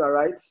 Rachel, you are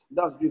right.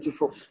 That's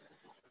beautiful.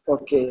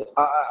 Okay,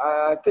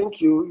 I think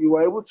you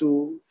were able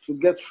to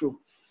get through.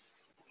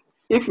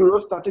 If you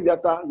wrote static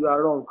data, you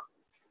are wrong.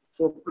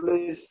 So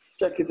please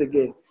check it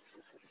again.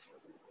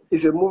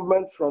 It's a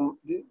movement from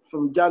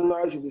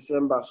January to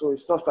December, so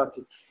it's not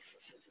static.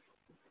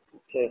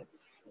 Okay,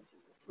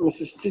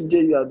 Mrs.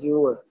 TJ, you are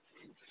doing well.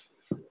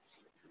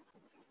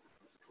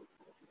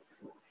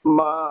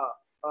 Ma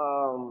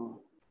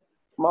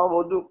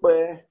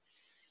Modupe,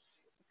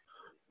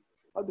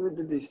 how do we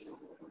do this?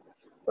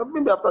 But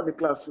maybe after the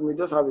class, we may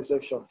just have a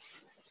section,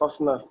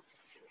 personal,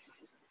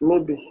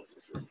 maybe.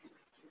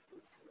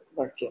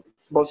 Okay,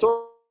 but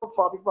so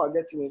far people are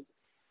getting it.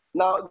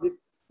 Now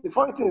the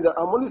funny thing is that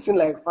I'm only seeing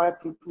like 5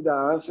 people that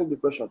are answering the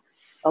question,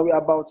 and we are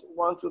about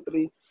 1, 2,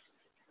 3,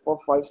 4,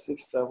 5,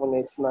 6, 7,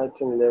 8, 9,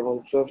 10,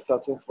 11, 12,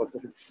 13,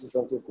 14, 15, 16,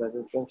 17,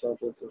 19, 20, 21,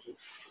 22,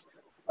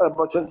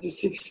 about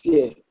 26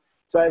 here.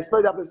 So I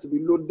expect that place to be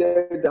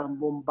loaded and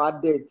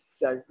bombarded.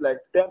 There's like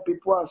 10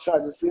 people are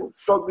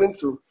struggling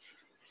to.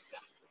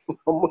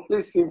 I'm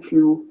only seeing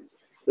few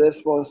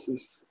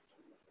responses.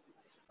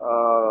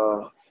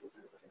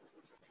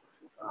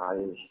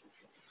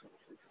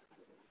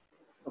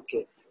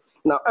 Okay.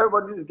 Now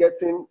everybody is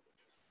getting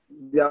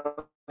their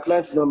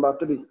client number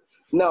 3.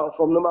 Now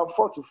from number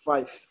 4 to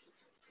 5,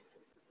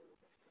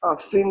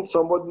 I've seen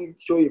somebody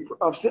show it.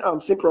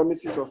 I'm seeing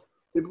promises of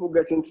people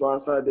getting to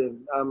answer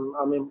them.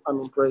 I'm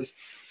impressed.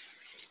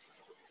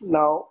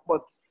 Now,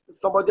 but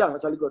somebody has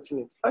actually gotten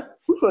it.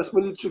 Which was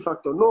military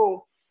factor?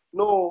 No.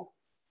 No.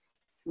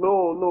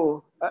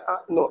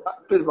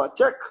 Please, ma,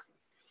 check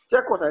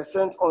what I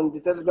sent on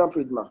the Telegram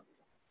page, ma.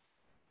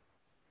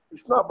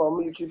 It's not about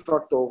military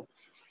factor. All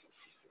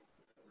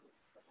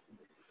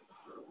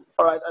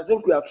right, I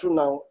think we are through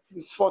now.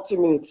 It's 40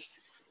 minutes.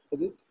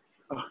 Is it?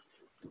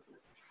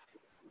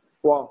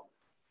 Wow.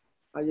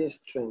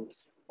 Highest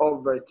strength. All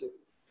vertical.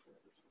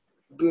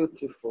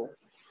 Beautiful.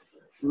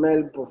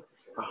 Melbourne.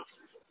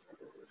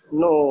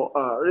 No,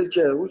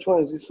 Rachel, which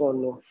one is this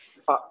one? No.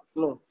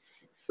 No.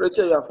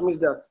 Rachel, you have missed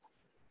that.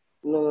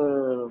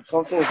 No.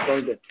 Something is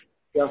wrong there.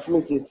 You have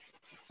missed it.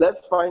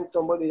 Let's find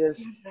somebody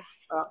else.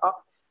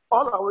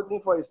 All I'm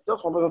waiting for is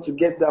just one person to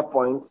get that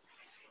point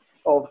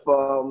of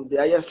the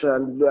highest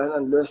strength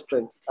and lowest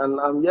strength. And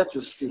I'm here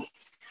to see.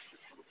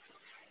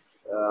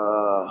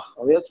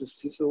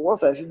 So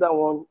once I see that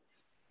one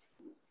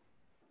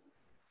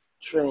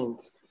trend,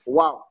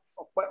 wow.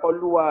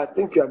 Oluwa, I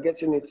think you are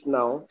getting it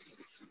now.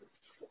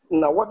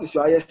 Now, what is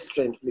your highest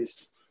strength,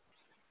 please?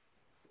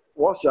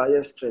 What's your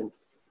highest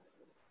strength?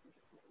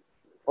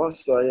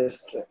 What's your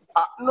highest strength?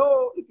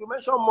 No, if you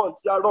mention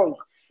months, you are wrong.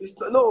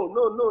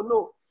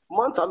 No.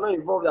 Months are not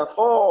involved at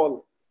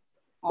all.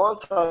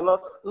 Months does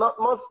not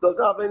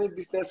have any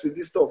business with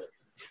this stuff.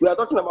 We are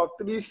talking about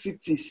 3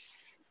 cities.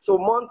 So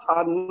months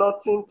are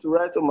nothing to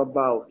write home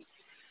about.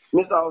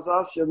 Mr.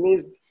 Hausas, you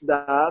missed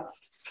that.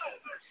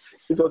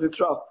 It was a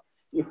trap.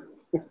 You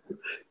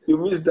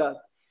missed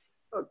that.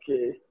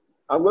 Okay.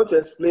 I'm going to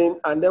explain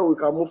and then we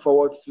can move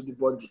forward to the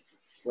body.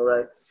 All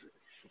right.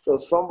 So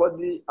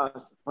somebody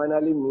has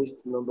finally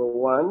missed number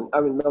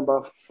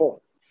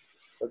 4.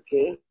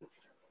 Okay.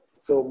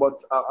 So, but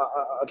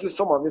at least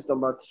some of it's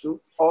number 2.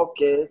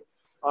 Okay.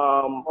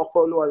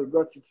 Okolua, you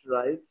got it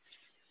right.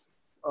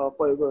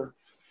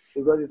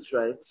 You got it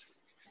right.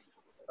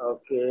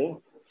 Okay.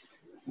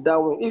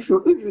 Downwind. If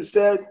you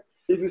say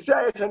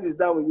ISN is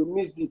downwind, you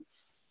missed it.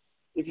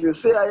 If you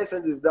say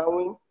ISN is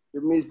downwind,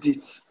 you missed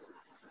it.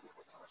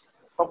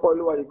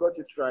 Okolua, you got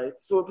it right.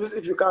 So please,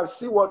 if you can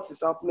see what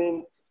is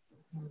happening,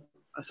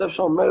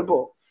 exception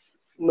Melbourne.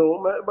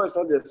 No, Melbourne is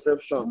not the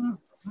exception.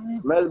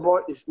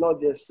 Melbourne is not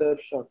the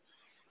exception.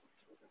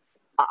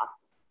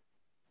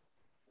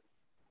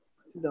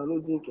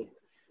 Downloading.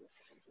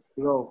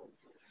 No.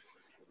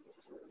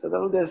 So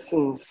download the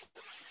scenes.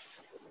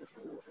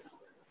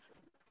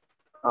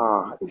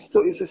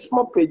 It's a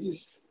small page.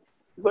 It's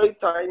very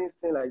tiny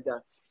thing like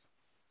that.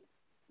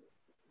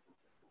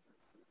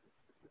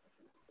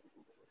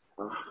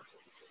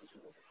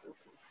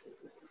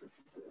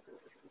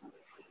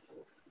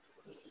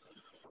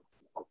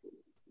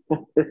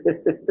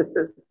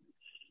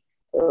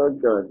 Oh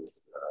God.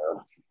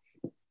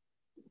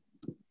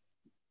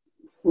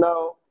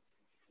 Now,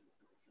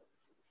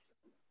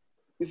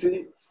 You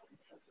see,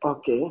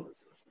 okay.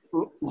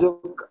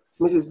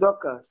 Mrs.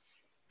 Dorcas,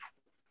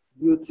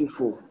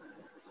 beautiful.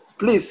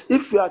 Please,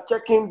 if you are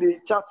checking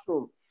the chat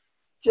room,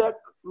 check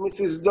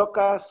Mrs.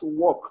 Dorcas'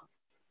 work.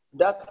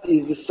 That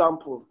is the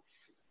sample.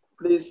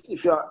 Please,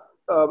 if you are,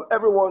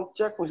 everyone,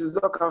 check Mrs.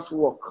 Dorcas'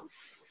 work.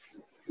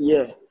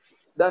 Yeah,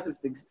 that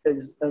is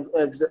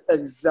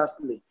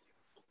exactly.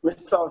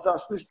 Mr.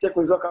 Osas, please check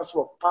Mrs. Dorcas'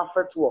 work.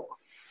 Perfect work.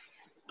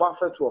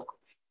 Perfect work.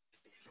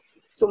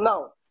 So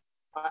now,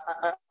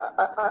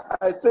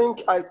 I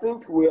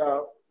think we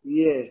are,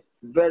 yeah,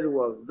 very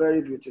well,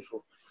 very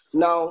beautiful.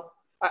 Now,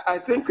 I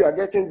think we are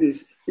getting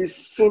this. It's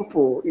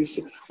simple.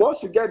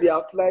 Once you get the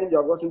outline, you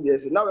are getting the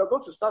essay. Now we're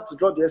going to start to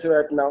draw the essay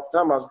right now.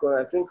 Time has gone.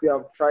 I think we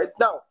have tried.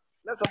 Now,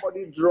 let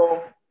somebody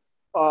draw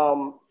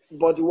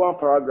body one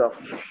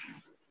paragraph.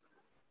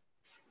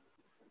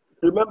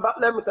 Remember,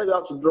 let me tell you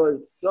how to draw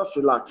it. Just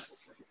relax.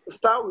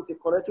 Start with a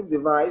connective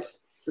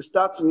device to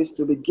start with,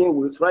 to begin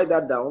with. Write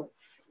that down,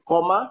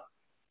 comma.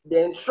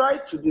 Then try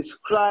to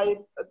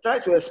explain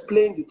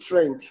the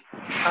trend.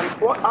 And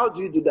how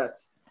do you do that?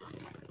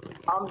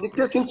 I'm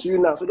dictating to you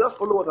now, so just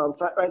follow what I'm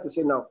trying to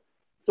say now.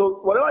 So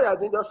whatever you are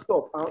doing, just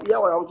stop and hear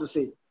what I want to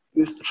say.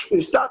 You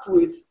start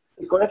with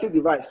a connective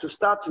device to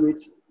start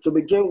with, to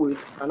begin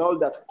with, and all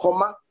that,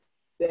 comma.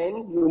 Then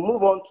you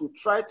move on to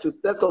try to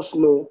let us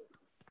know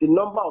the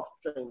number of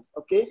trends,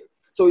 okay?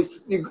 So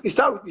you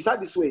start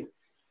this way.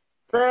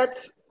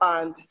 Perth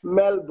and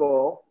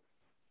Melbourne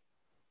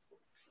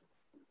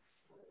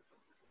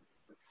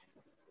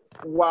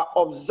were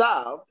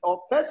observed,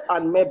 or Perth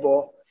and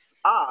Melbourne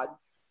had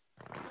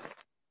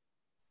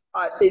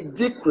a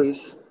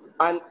decrease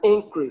and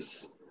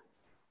increase.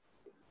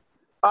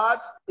 Had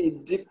a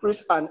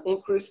decrease and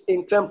increase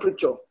in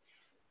temperature,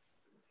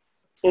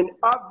 in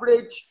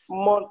average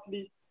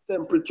monthly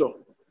temperature.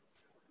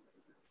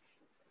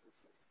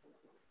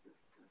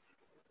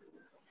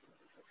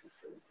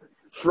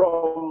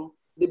 From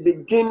the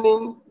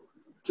beginning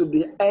to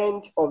the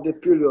end of the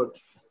period.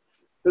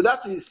 So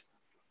that is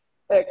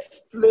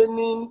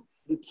explaining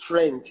the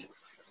trend.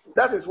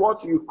 That is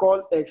what you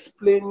call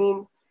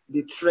explaining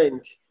the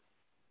trend.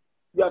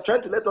 You are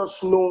trying to let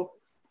us know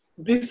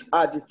these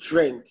are the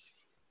trends.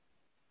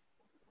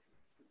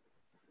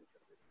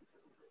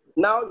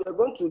 Now you're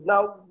going to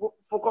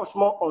focus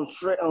more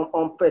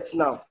on pets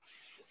now.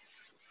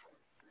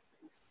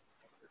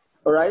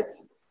 All right?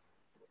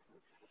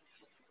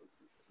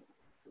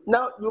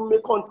 Now you may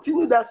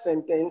continue that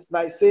sentence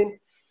by saying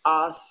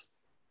as,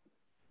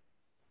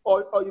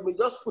 or you may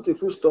just put a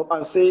full stop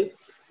and say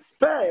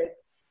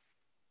pets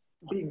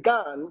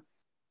began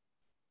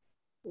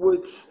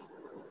with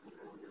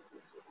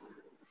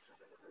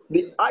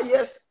the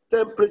highest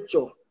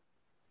temperature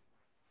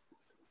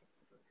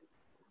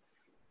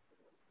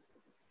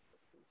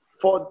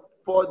for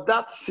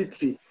that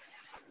city,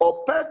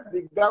 or Perth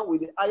began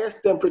with the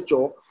highest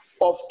temperature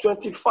of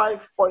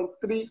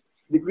 25.3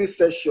 degrees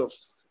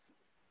Celsius.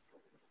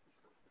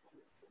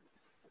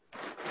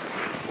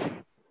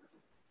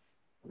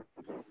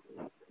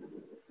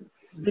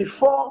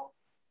 Before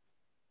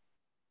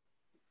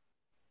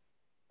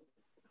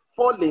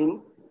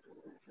falling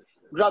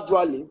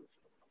gradually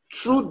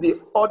through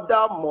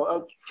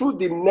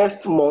the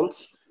next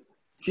months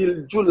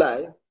till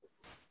July,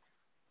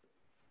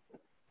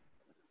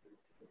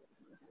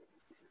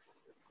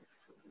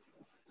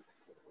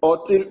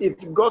 or till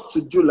it got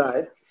to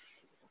July,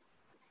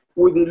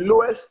 with the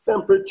lowest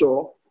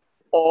temperature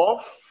of,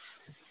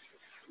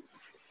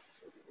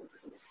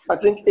 I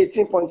think,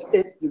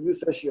 18.8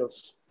 degrees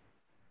Celsius.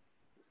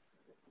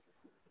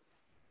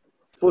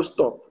 Full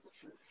stop.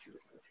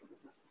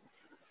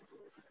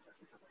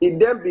 It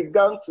then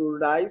began to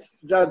rise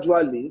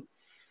gradually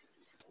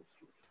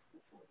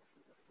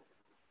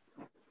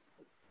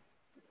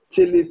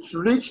till it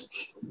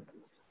reached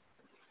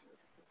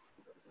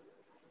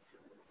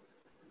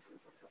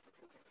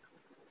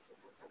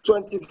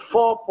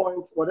 24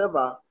 point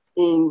whatever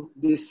in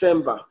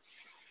December.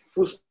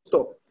 Full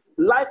stop.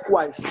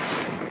 Likewise,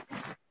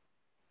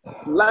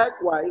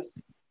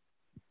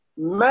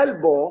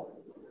 Melbourne,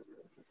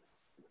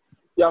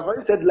 you have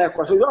already said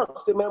likewise, so you don't have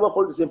to say Melbourne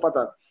follow the same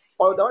pattern.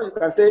 Or otherwise you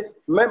can say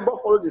Melbourne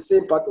follow the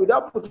same pattern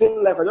without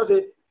putting likewise. Just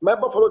say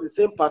Melbourne follow the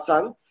same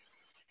pattern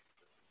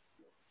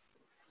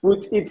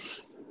with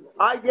its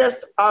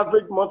highest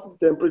average monthly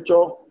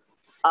temperature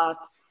at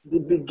the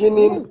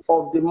beginning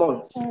of the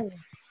month.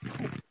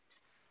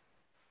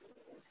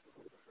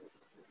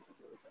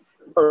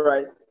 All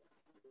right.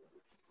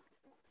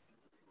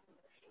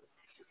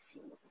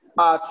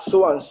 At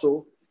so and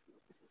so,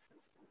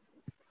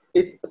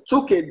 it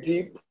took a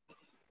dip.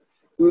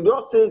 You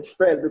don't say it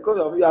fell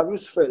because you have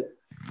used fell.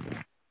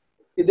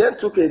 It then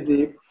took a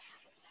dip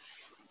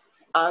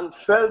and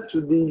fell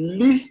to the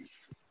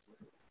least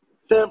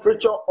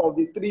temperature of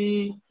the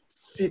three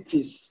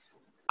cities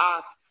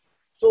at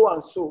so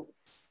and so.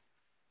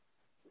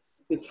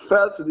 It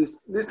fell to the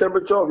least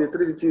temperature of the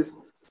three cities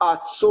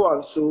at so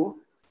and so,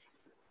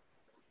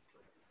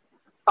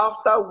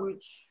 after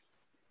which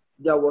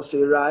there was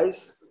a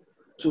rise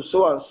to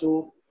so and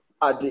so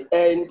at the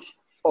end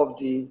of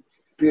the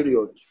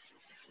period.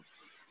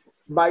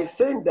 By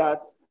saying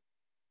that,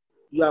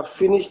 you have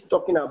finished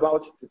talking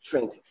about the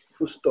trend,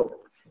 full stop.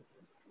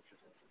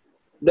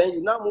 Then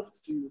you now move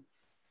to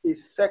a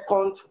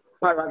second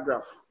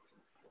paragraph,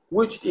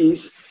 which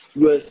is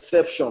your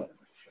exception.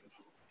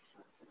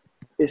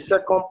 A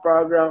second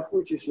paragraph,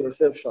 which is your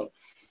exception.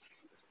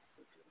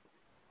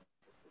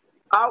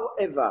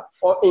 However,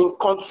 or in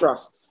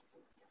contrast,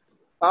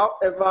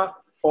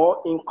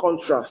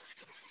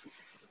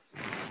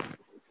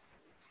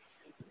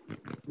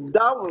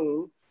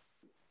 Darwin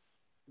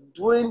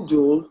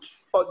dwindled,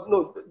 or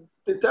no,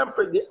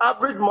 the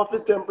average monthly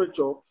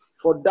temperature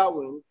for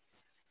Darwin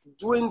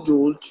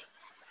dwindled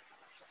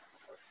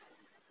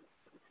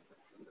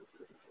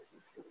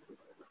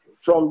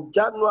from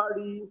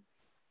January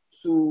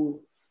to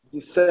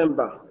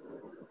December.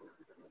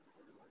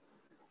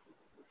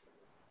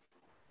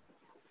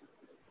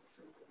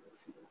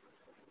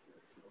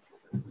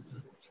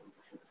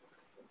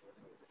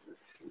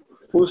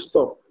 Full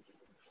stop.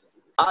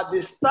 At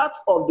the start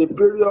of the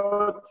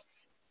period,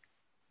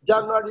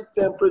 January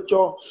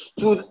temperature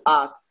stood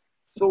at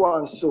so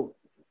and so.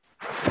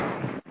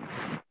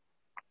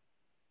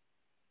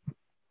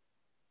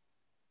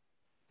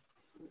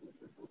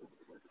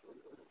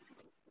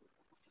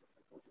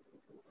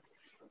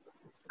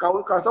 Can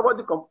we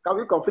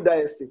complete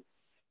that essay?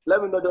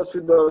 Let me not just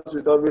feed us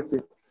with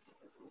everything.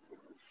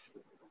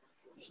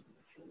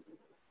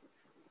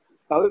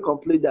 Can we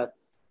complete that?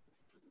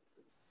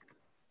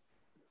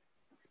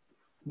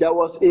 There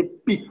was a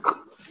peak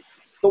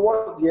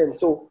towards the end.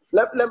 So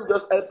let me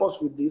just help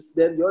us with this.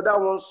 Then the other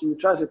ones, you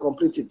try to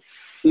complete it.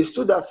 It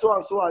stood at so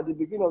and so at the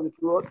beginning of the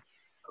period,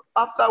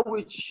 after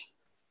which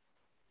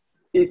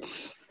it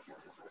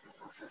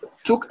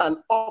took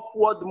an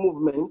upward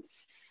movement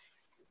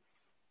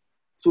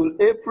to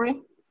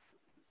April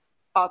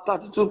at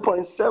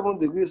 32.7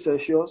 degrees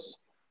Celsius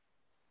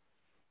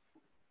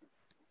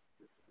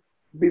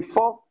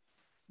before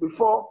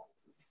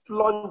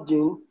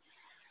plunging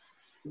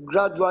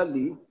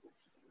gradually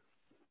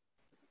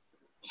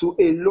to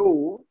a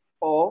low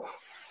of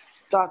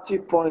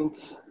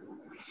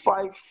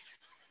 30.5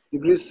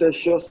 degrees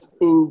Celsius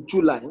in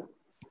July,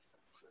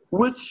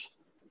 which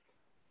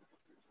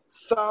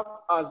served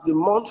as the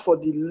month for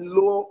the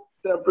low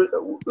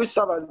temperature, which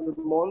served as the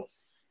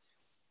month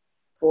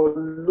for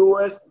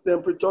lowest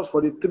temperatures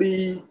for the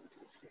 3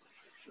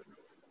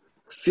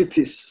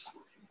 cities.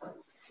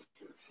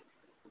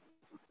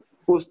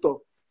 Full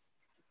stop.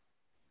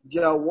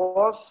 There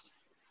was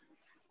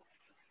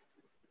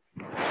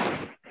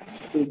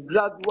a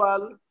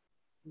gradual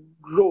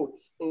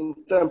growth in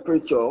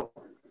temperature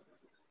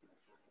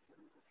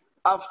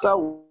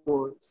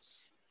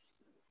afterwards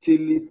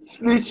till it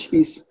reached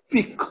its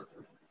peak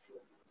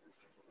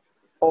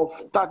of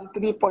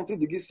 33.3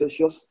 degrees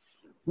Celsius,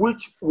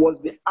 which was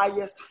the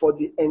highest for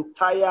the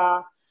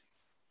entire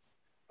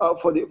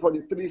for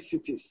the 3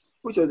 cities,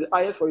 which was the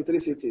highest for the 3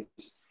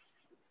 cities.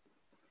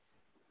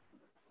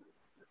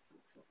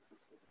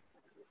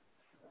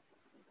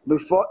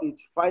 Before it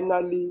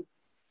finally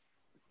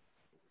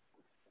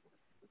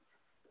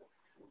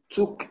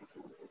took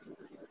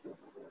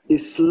a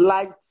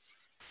slight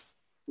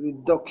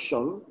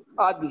reduction,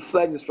 at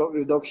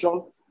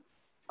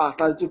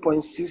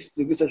 32.6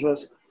 degrees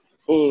Celsius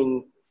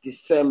in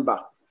December.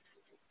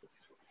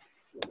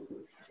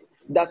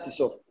 That is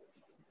all.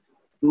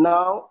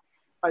 Now,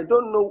 I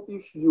don't know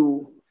if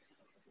you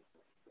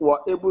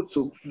were able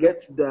to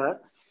get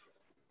that.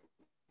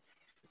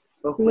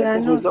 Okay, I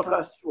think Ms.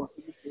 Dorcas was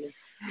able to.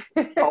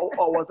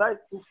 Or was I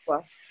too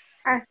fast?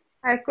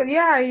 I could,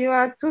 yeah, you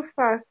are too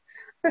fast.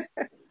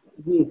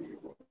 Yeah.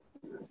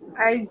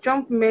 I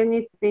jumped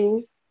many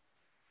things.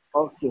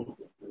 Okay.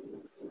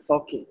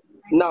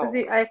 Now,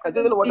 I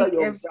don't know whether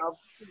you observed.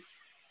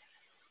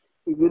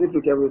 You didn't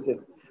pick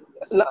everything.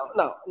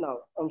 Now,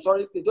 I'm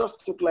sorry, it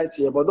just took light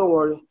here, but don't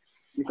worry,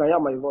 you can hear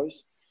my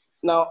voice.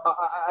 Now,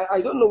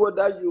 I don't know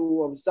whether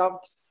you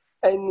observed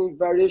any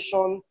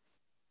variation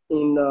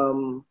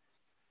in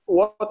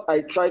what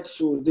I tried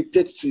to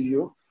dictate to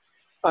you.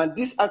 And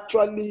this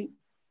actually,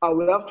 I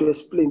will have to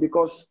explain,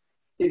 because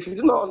if you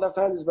do not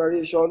understand this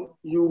variation,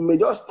 you may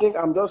just think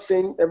I'm just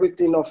saying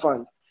everything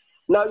offhand.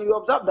 Now, you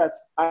observe that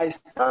I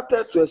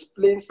started to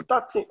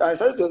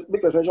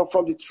make explanation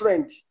from the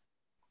trend,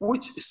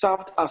 which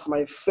served as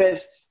my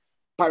first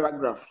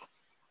paragraph.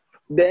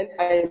 Then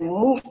I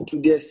moved to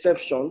the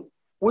exception,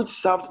 which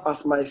served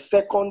as my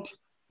second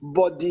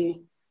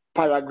body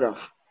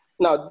paragraph.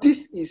 Now,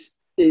 this is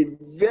a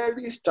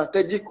very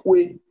strategic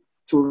way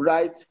to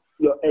write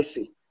your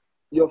essay.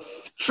 Your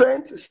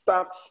trend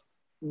starts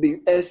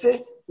the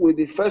essay with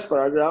the first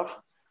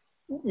paragraph.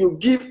 You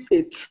give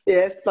an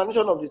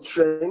explanation of the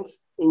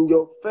trends in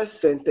your first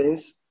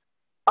sentence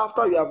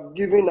after you have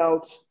given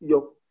out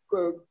your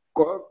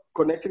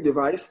connecting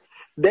device.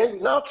 Then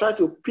you now try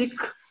to pick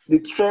the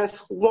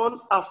trends one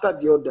after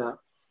the other.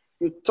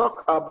 You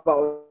talk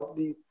about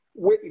the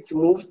way it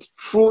moved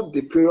through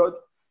the period,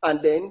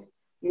 and then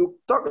you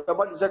talk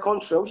about the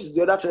second trend, which is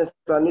the other trend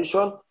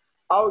explanation,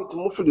 how it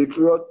moves through the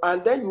period,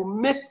 and then you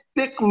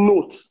take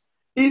notes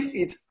if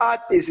it had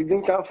a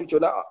significant feature.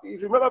 Now,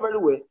 if you remember very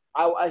well,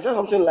 I said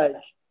something like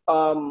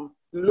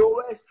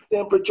lowest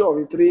temperature of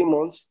the 3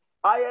 months,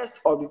 highest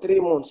of the 3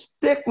 months.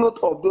 Take note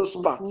of those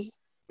parts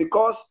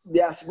because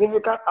they are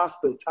significant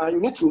aspects, and you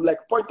need to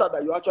like point out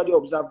that you actually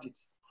observed it.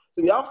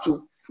 So you have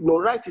to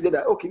write it there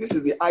that okay, this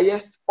is the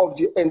highest of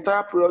the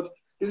entire period,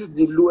 this is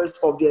the lowest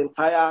of the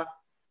entire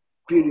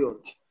period.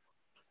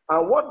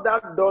 And what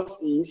that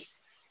does is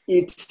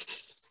it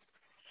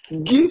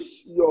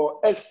gives your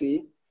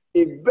essay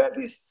a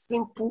very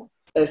simple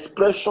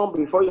expression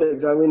before your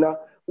examiner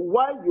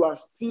while you are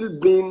still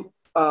being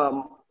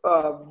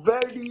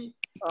very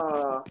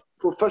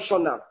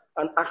professional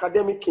and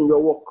academic in your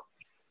work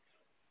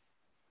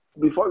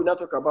before you now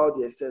talk about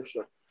the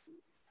exception.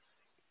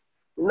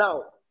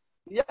 Now,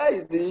 here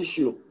is the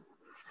issue.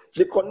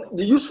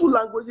 The useful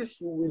languages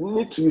you will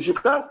need to use, you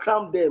can't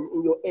cram them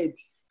in your head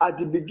at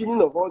the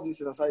beginning of all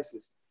these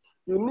exercises.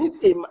 You need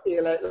you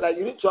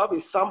need to have a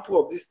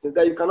sample of these things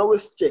that you can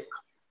always check,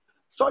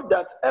 so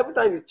that every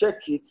time you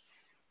check it,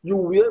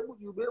 you'll be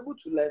able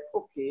to like,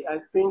 okay, I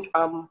think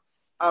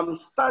I'm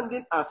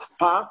standing at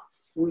par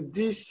with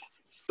these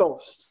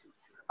stuffs,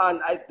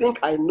 and I think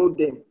I know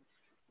them.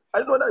 I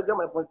don't know whether you get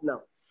my point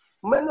now.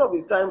 Many of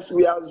the times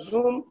we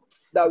assume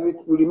that we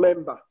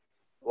remember.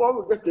 When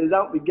we get to the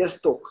exam, we get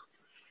stuck.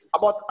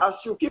 But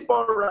as you keep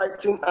on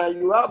writing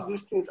and you have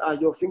these things at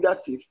your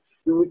fingertips,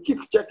 you will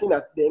keep checking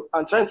at them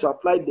and trying to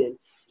apply them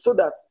so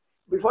that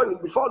before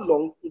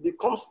long, it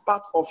becomes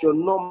part of your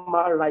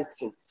normal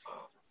writing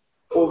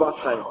over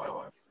time.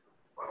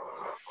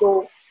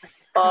 So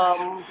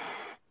I'm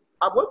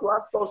going to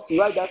ask us to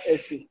write that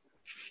essay.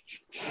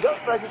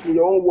 Just write it in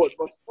your own words,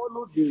 but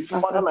follow the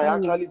pattern I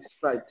actually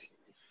described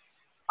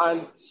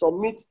and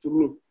submit to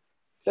me,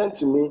 send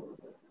to me.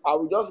 I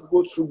will just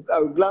go through, I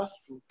will glance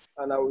through,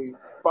 and I will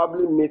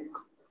probably make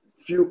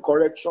few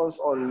corrections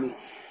on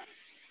it.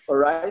 All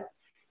right?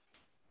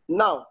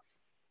 Now,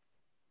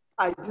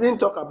 I didn't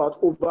talk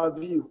about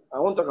overview. I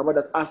want to talk about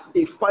that as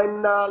a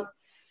final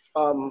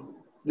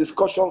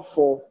discussion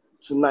for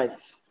tonight.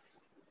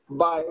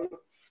 By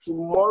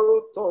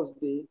tomorrow,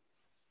 Thursday,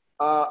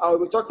 I'll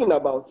be talking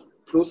about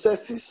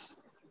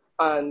processes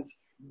and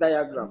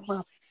diagrams.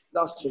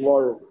 That's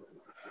tomorrow.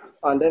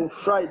 And then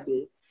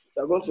Friday,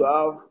 we're going to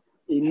have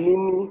a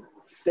mini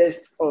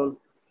test on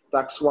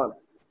tax 1,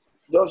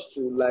 just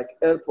to like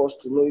help us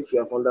to know if you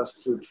have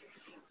understood.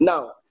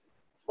 Now,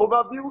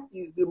 overview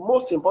is the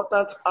most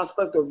important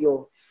aspect of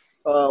your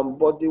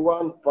body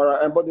one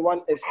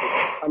essay,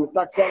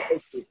 tax 1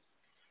 essay.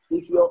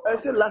 If your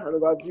essay lacks an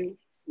overview,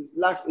 it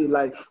lacks a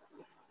life.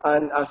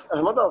 And as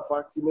a matter of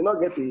fact, you may not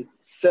get a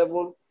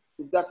 7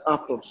 if that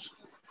happens.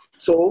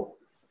 So,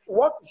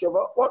 what does your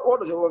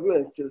overview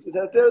entail? It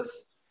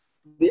entails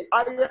the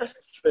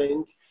highest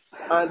strength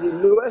and the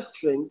lowest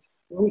strength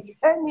with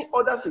any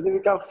other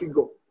significant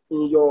figure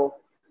in your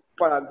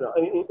paragraph,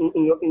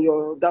 in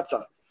your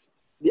data.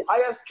 The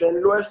highest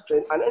strength, lowest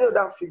strength, and any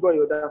other figure in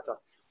your data.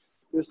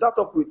 You start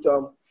off with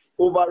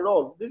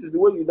overall. This is the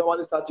way you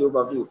normally start your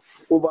overview.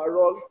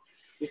 Overall,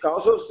 you can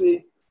also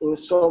say in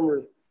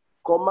summary,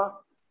 comma,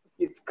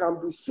 it can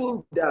be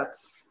seen that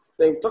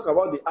then you talk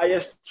about the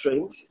highest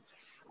strength,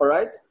 all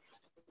right?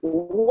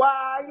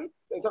 While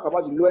you talk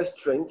about the lowest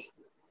strength,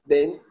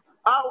 then,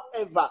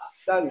 however,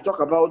 then you talk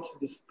about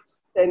this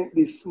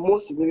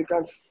most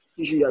significant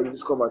issue you have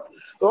discovered.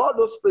 So all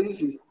those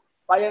places,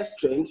 highest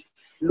strength,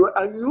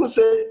 and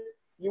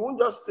you won't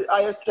just say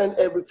highest strength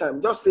every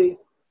time. Just say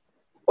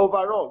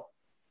overall,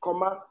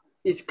 comma,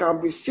 it can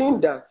be seen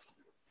that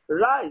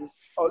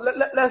rise, or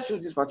let's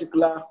use this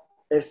particular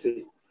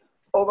essay.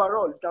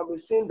 Overall, it can be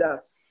seen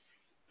that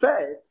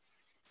pets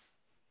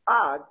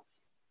had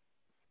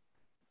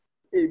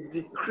a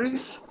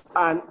decrease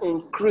and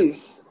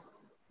increase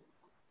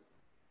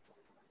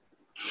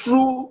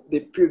through the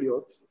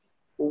period,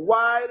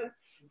 while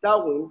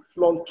Darwin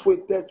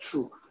fluctuated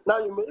through. Now,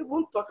 you may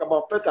even talk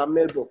about pet and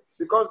Melbourne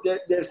because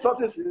there's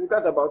nothing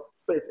significant about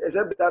pets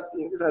except that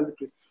increase and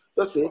decrease.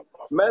 Just say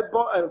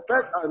Melbourne and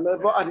pet and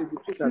Melbourne had a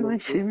decrease and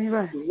increase,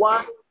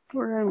 while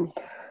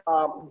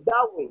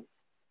Darwin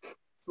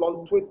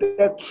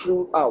fluctuated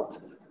throughout.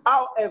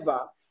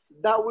 However,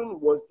 Darwin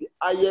was the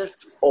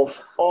highest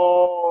of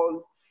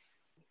all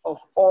of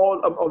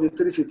the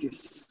 3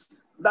 cities.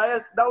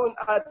 Darwin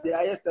had the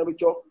highest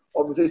temperature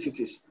of the 3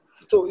 cities.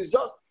 So it's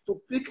just to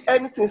pick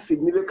anything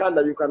significant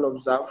that you can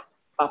observe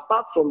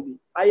apart from the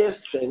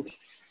highest strength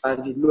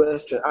and the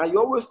lowest strength. And you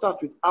always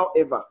start with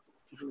however,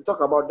 if you talk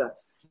about that.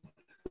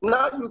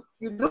 Now,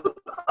 you don't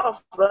have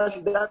to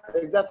write that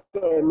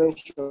exactly I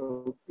mentioned.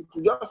 You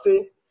can just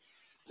say,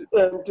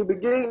 to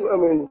begin,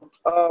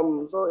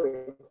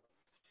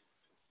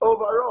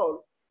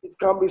 overall, it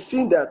can be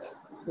seen that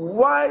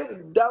while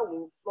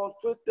Darwin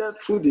fluctuated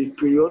through the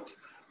period,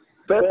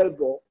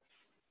 Melbourne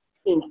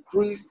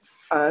increased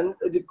and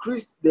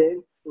decreased,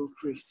 then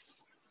increased.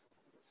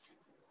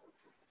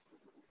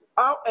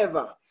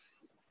 However,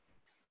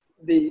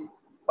 the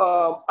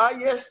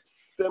highest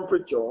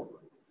temperature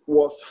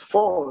was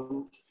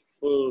found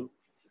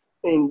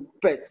in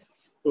pets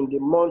in the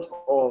month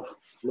of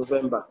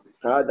November.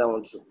 Can add that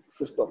one too.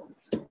 Full stop.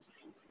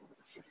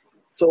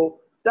 So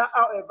that,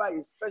 however,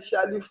 is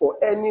specially for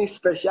any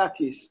special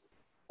case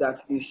that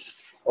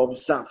is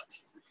observed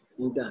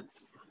in that.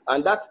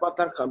 And that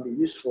pattern can be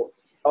used for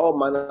all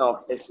manner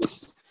of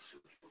essays.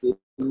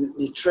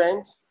 The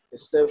trend,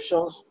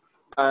 exceptions,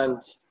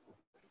 and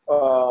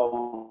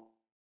um,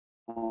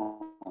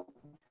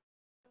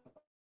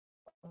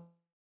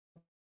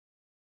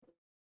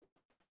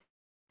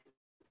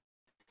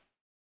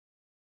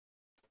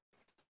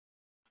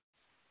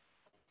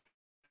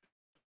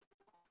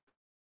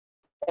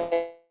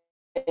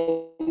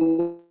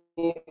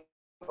 any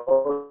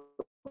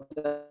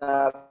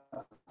other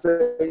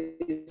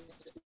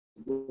phrase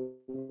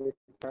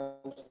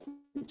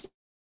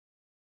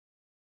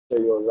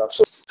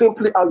so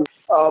simply, I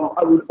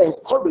will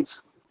encourage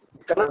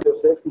you cannot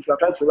yourself if you are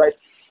trying to write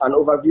an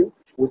overview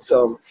with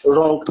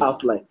wrong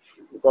outline,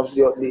 because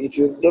if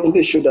you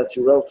definitely show that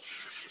you wrote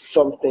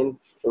something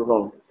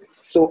wrong.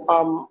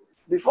 So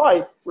before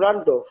I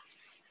round off,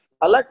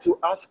 I'd like to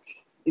ask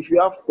if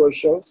you have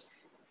questions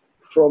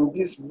from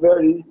this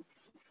very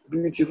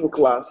beautiful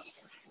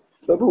class.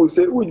 Some people will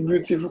say, which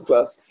beautiful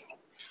class?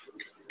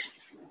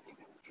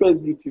 Very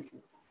beautiful.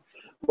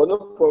 But no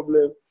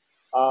problem.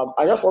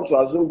 I just want to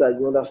assume that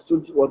you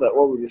understood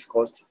what we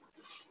discussed.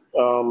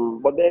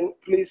 But then,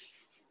 please,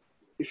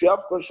 if you have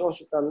questions,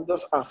 you can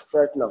just ask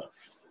right now.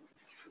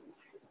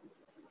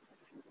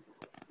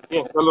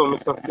 Yes, hello,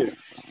 Mr. Steve.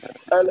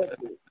 Hello.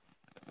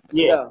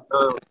 Yeah.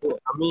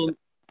 I mean,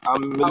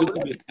 I'm a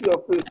little bit. See your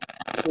face.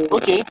 So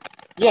okay.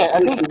 Yeah, I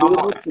think I'm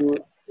able to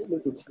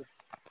look at you.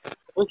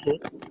 Okay.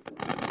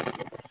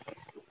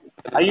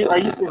 Are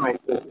you seeing my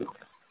face?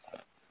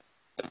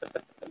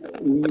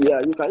 Yeah,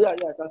 you can. Yeah,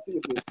 I can see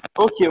your face.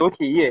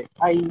 Okay, yeah.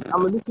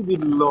 I'm a little bit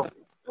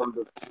lost on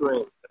the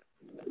trend.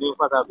 In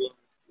fact, I've been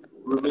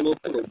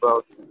ruminating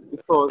about it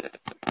because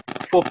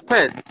for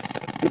pets,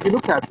 if you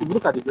look at the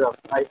graph,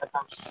 I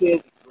can share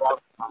the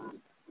graph and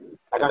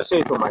I can share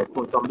it on my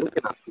phone. So I'm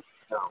looking at it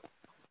now.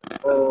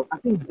 I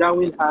think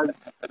Darwin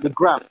has the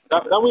graph.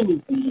 Darwin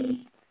is the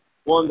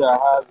one that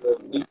has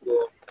this.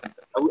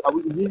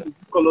 Is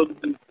this colored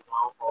blue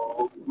now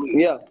or green?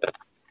 Yeah.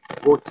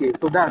 Okay,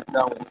 so that's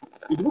Darwin.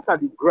 If you look at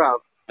the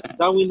graph,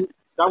 Darwin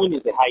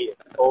is the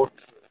highest. All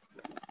true.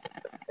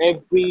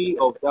 Every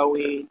of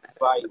Darwin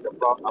by is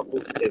about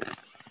above 30.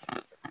 It's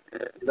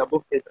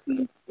above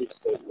 30 each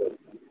second.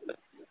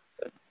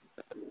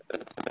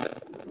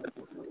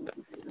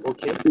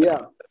 Okay.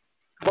 Yeah.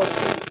 But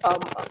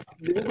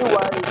the reason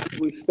why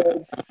we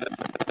said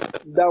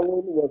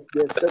Darwin was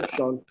the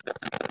exception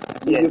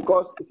is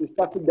because it's a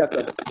static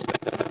data.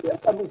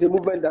 It's a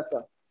movement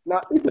data.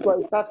 Now, if it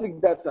was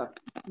static data,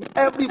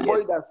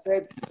 everybody that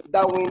said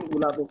Darwin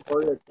will have been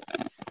correct.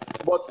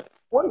 But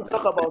when you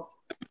talk about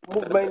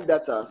movement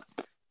data,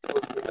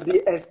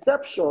 the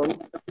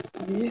exception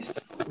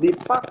is the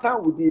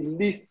pattern with the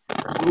least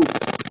group.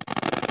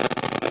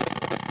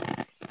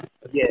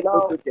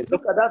 Now,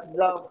 look at that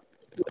graph.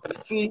 You can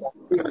see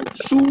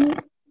two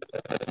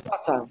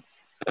patterns.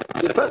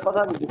 The first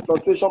pattern is the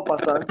fluctuation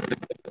pattern.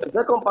 The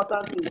second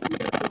pattern is the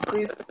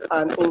increase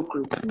and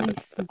increase.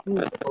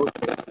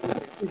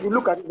 If you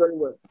look at it very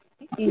well,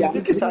 the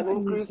decrease and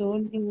increase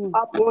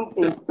happened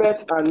in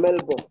Perth and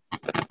Melbourne.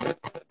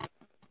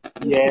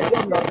 Yeah.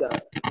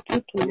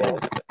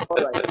 All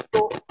right.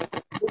 So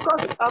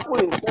because it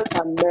happened in Perth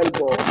and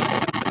Melbourne,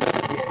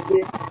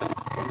 they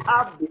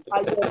have the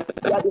highest.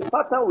 They are the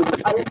pattern with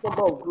the highest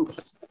number of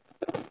groups,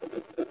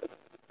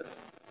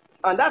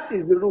 and that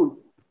is the rule.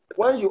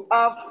 When you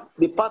have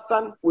the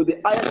pattern with the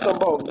highest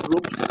number of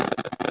groups,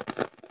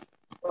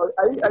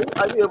 are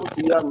you able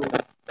to hear me?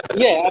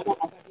 Yeah, I can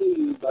hear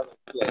you.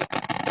 Yeah.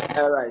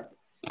 All right.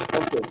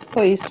 Okay.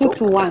 So it's 2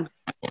 to 1.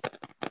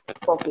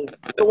 Okay.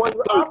 So when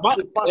you have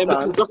the pattern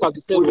with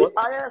the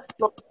highest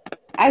number,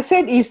 I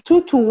said it's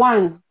 2 to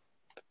 1.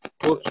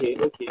 Okay.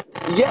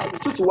 Yeah, it's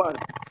 2 to 1.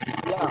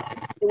 Yeah.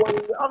 So when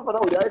you have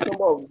pattern with the highest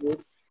number of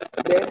groups,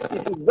 then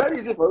it is very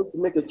easy for you to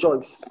make a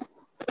choice,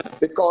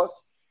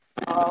 because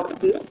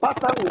the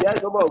pattern with the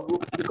highest number of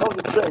groups becomes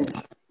a trend,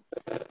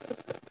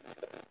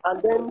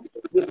 and then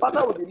the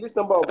pattern with the least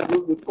number of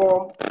groups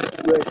become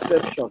your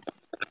exception,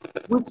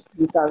 which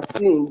you can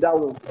see in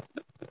Darwin.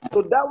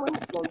 So Darwin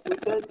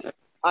fluctuated,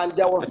 and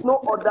there was no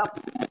other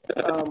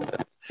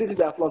city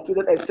that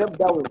fluctuated except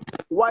Darwin.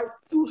 Why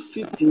two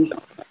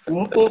cities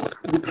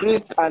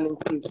decreased and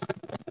increased?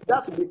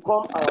 That will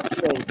become our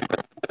trend.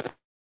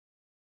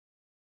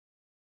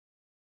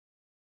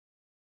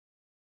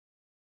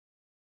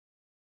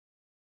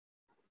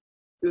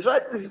 The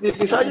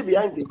strategy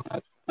behind it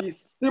is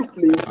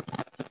simply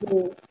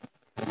to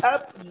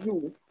help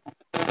you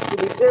to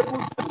be able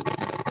to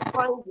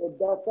find your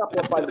data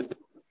properly.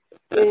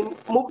 In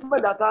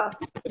movement data,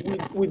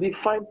 we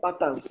define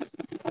patterns.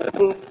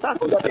 In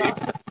static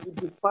data, we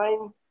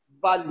define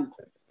value.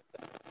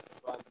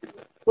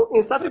 So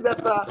in static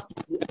data,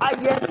 the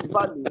highest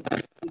value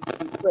is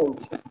the trend.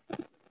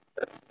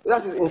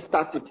 That is in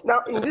static. Now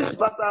in this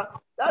data,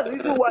 That's the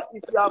reason why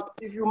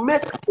if you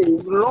make a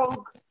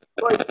wrong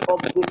choice of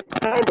the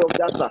kind of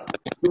data,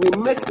 you will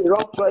make a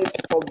wrong choice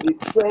of the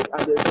trend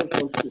and the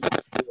exception too.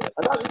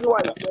 And that's the reason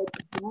why I said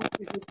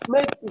if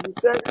you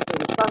said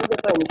the starting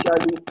data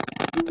initially,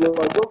 you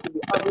are going to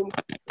be having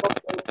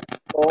problem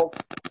of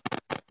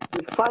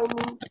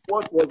defining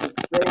what was the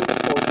trend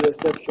or the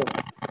exception.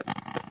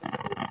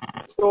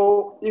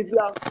 So if you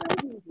are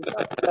saying the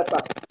starting data,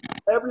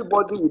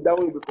 everybody with that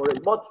will be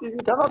correct. But if you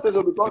cannot say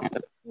so because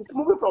it's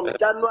moving from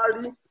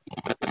January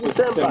to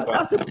December,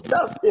 that's a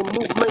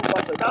movement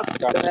pattern. That's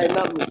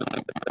dynamic.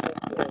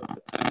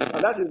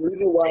 And that is the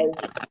reason why,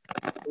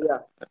 yeah.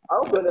 I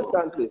hope you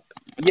understand this.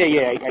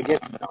 Yeah, I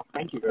get it now.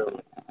 Thank you very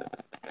much.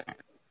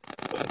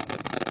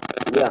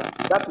 Yeah,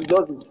 that is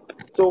just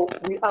it. So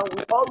we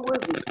always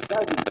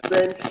describe the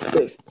trend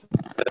first.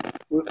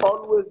 We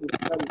always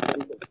describe the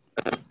trend first.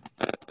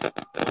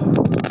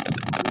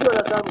 Do you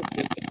understand me?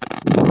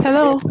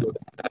 Hello. Yes, please.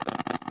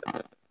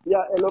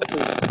 Yeah, hello,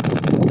 please.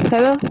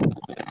 Hello.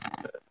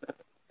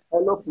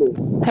 Hello,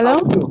 please. Hello.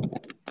 How you?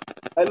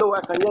 Hello,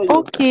 I can hear you.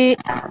 Okay.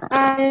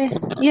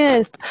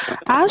 Yes.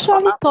 I actually I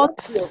want thought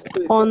to see your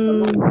face. So I on.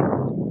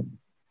 cannot.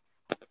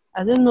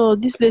 I don't know.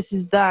 This place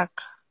is dark.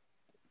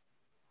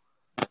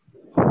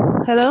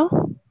 Hello.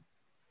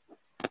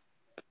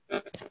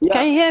 Yeah.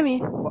 Can you hear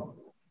me?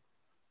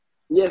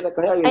 Yes, I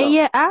can hear you now.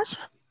 Yeah.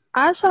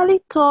 I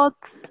actually thought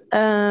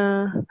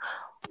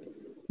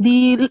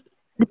the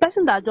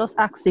person that just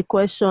asked the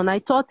question, I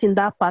thought in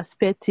that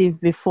perspective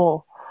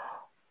before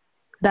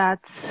that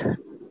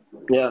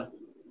Yeah.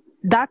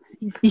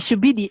 it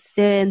should be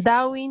the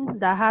Darwin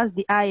that has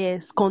the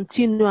IS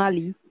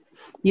continually.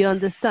 You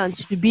understand?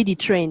 Should be the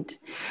trend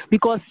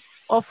because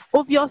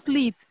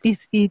obviously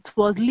it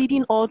was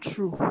leading all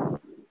through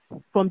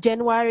from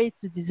January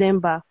to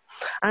December,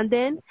 and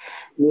then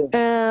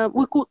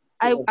we could.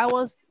 I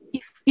was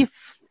if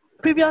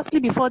previously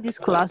before this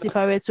class, if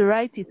I were to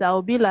write it, I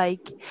would be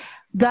like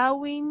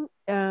Darwin.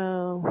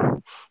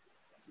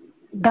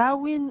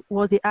 Darwin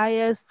was the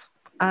highest,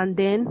 and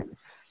then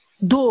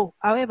though,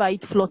 however,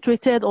 it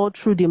fluctuated all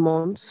through the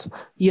months.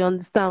 You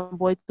understand,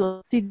 but it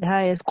was still the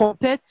highest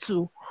compared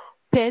to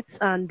Perth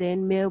and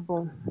then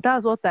Melbourne.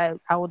 That's what I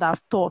would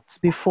have thought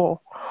before.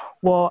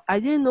 Well, I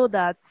didn't know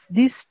that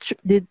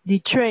the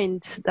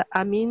trend.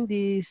 I mean,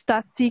 the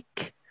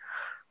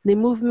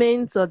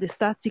movement or the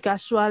static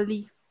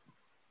actually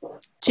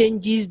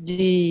changes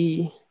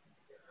the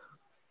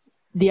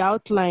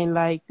outline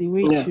like the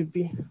way it Yeah. should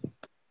be.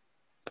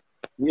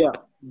 Yeah.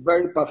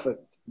 Very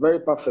perfect. Very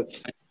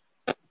perfect.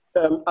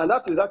 And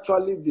that is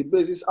actually the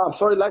basis. I'm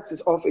sorry, lights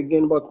is off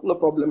again, but no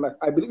problem.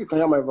 I believe you can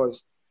hear my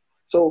voice.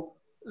 So,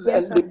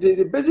 Yes, sir.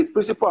 the basic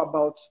principle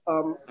about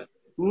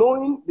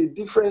knowing the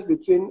difference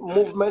between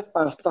movement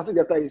and static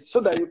data is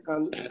so that you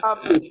can have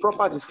a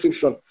proper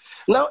description.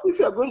 Now, if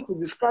you are going to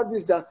describe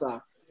this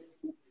data,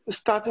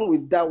 starting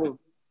with Darwin,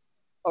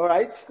 all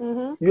right,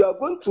 you are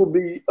going to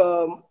be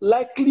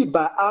likely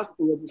biased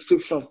in your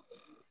description.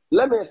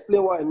 Let me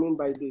explain what I mean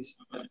by this.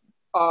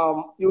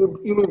 You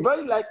will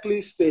very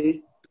likely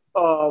say,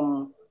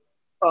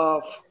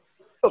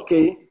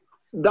 okay,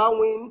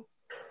 Darwin,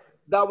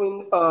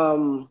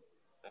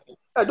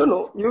 I don't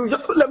know.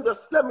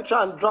 Let me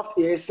try and draft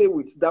a essay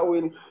with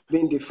Darwin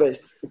being the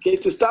first. Okay,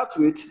 to start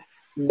with,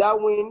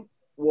 Darwin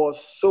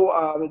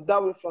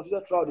Darwin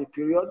fluctuated throughout the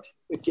period.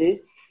 Okay,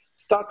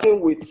 starting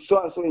with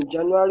so and so in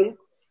January,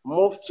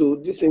 moved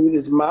to this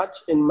in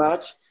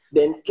March,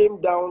 then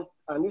came down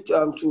and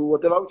to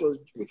whatever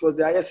which was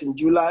the highest in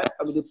July.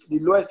 I mean the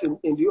lowest in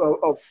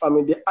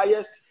the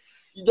highest.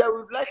 There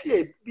will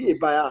likely be a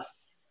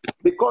bias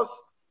because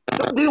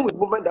dealing with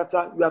movement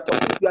data, we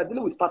are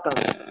dealing with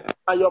patterns,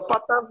 and your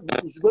patterns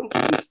is going to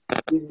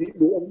be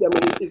your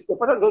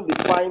pattern is going to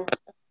define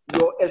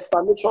your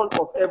explanation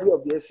of every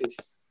of the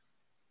essays.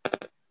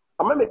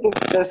 Am I making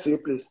sense to you,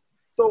 please?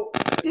 So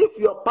if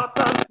your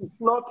pattern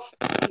is not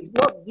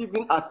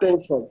giving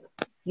attention,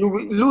 you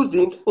will lose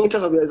the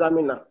interest of your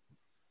examiner.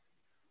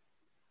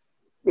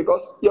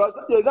 Because your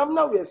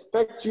examiner will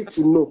expect you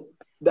to know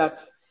that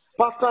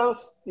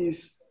patterns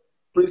is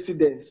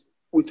precedence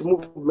with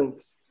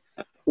movement,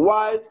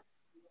 while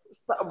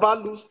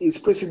values is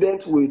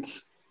precedent with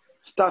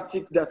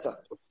static data.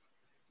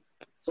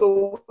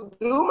 So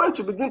the moment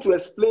you begin to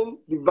explain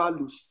the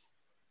values,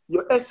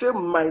 your essay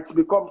might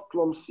become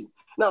clumsy.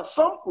 Now,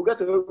 some will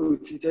get away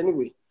with it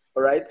anyway,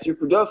 all right? You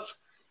could just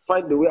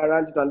find the way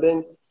around it, and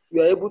then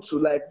you are able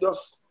to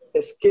just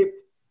escape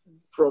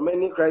from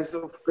any crisis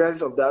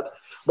of that.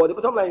 But the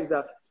bottom line is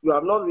that you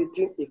have not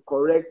written a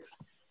correct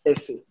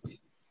essay.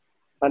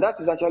 And that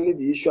is actually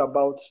the issue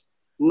about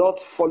not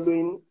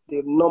following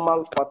the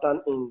normal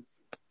pattern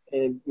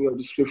in your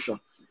description.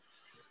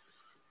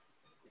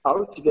 Are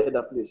we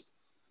together, please?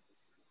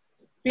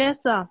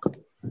 Yes, sir.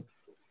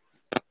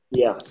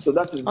 Yeah, so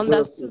that is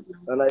Understood. just it.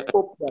 And I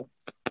hope that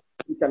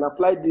we can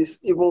apply this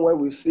even when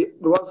we see,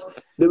 because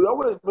they will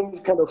always bring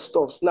this kind of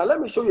stuff. Now, let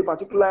me show you a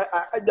particular,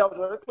 there was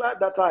a particular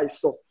data I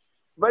saw.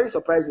 Very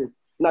surprising.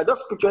 Now,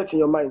 just picture it in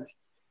your mind.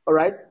 All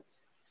right?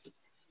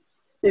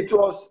 It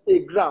was a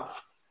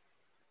graph.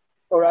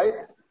 All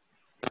right.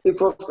 It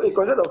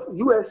consisted of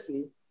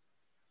USA,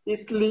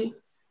 Italy,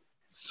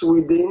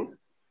 Sweden,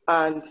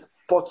 and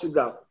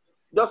Portugal.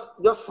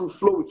 Just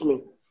flow with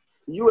me.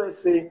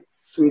 USA,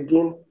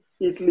 Sweden,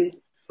 Italy,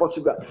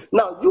 Portugal.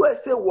 Now,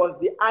 USA was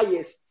the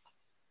highest,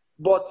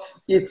 but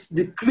it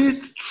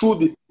decreased through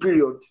the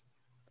period.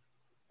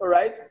 All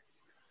right.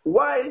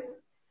 While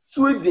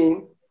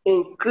Sweden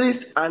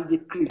increased and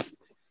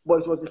decreased,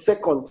 but it was the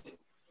second.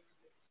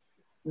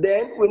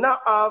 Then we now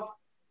have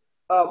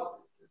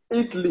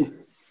Italy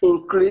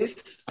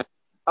increase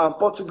and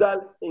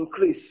Portugal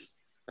increase.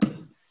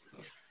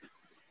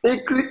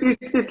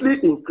 Italy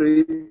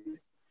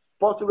increased,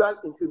 Portugal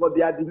increased, but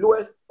they are the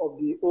lowest of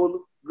the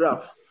whole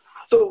graph.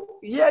 So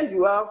here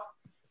you have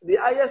the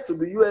highest to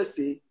be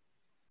USA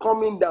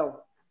coming down.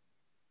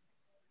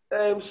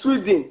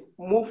 Sweden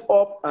move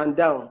up and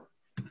down,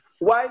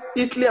 while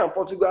Italy and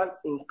Portugal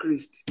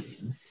increased.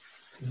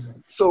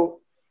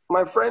 So,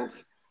 my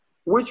friends,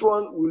 which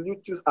one will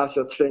you choose as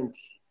your trend?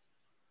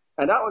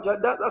 And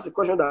that's a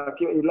question that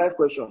came, a live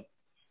question.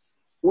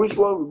 Which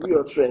one will be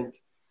your trend?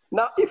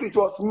 Now, if it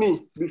was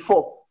me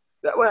before,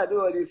 that when I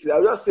do all this,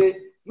 I'll just say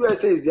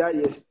USA is the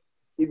highest.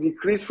 It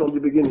decreased from the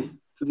beginning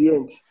to the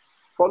end,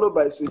 followed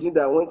by Sweden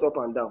that went up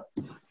and down.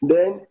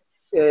 Then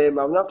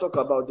I'll not talk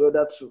about the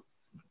other two.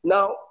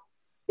 Now,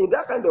 in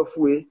that kind of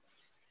way,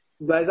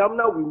 the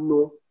examiner will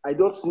know, I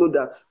don't know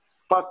that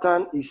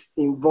pattern is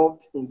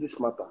involved in this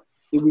matter.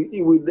 It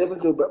will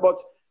definitely know. But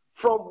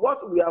from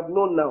what we have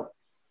known now,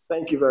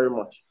 thank you very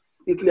much,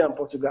 Italy and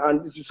Portugal.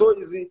 And this is so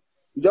easy,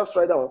 you just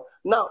write down.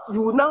 Now,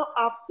 you will now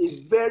have a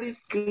very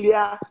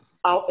clear,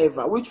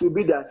 however, which will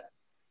be that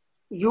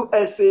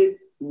USA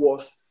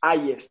was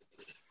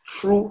highest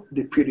through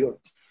the period.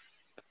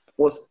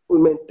 We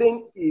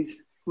maintain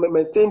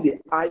the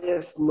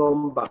highest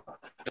number.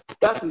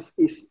 That is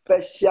a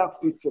special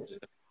feature.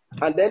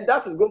 And then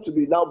that is going to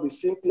be now be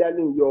seen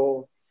clearly in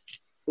your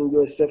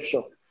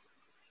exception.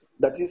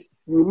 That is,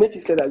 you make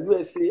it clear that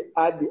USA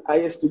had the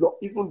highest figure,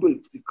 even though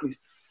it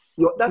decreased.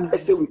 That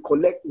essay will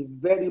collect a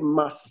very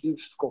massive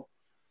score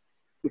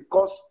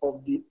because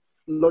of the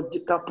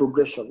logical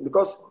progression.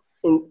 Because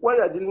when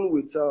you are dealing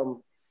with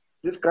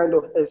this kind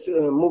of essay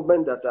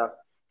movement that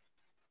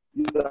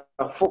you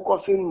are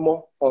focusing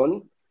more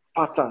on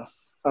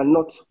patterns and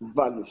not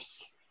values.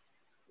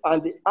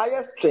 And the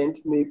highest trend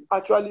may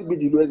actually be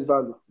the lowest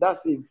value.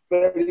 That's a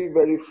very,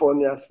 very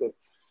funny aspect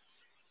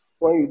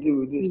when you deal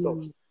with these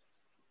stuff.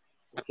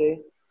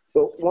 Okay?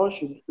 So one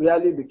should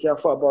really be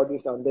careful about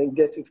this and then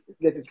get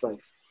it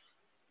right.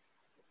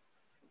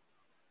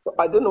 So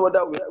I don't know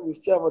whether we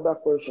still have other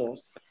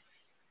questions.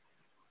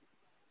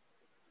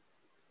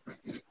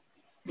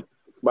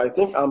 But I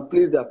think I'm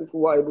pleased that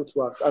people were able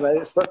to ask, and I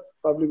expect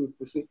probably we'll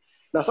proceed.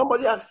 Now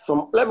somebody asked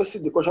let me see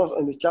the questions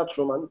in the chat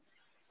room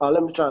and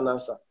let me try and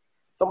answer.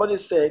 Somebody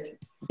said,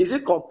 is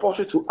it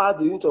compulsory to add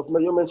the unit of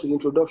measurement to the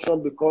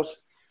introduction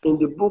because in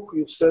the book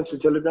you sent to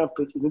Telegram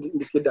page, you need to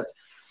indicate that?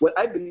 Well,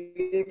 I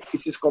believe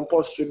it is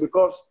compulsory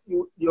because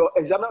your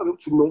examiner will need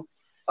to know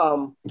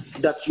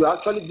that you're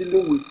actually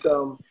dealing with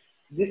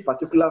this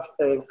particular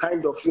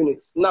kind of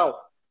unit. Now,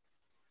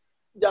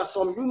 there are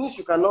some units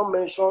you cannot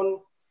mention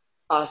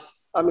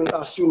as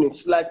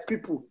units, like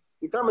people.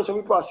 You can't mention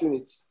people as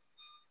units.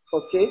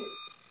 Okay?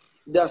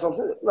 There are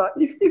something now.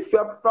 If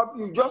you're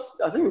probably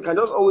I think you can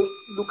just always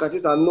look at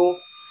it and know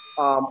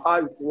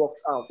how it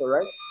works out. All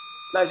right.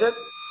 Now I said,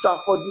 so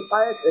for the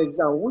IELTS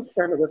exam, which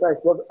kind of data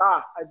is what?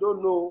 I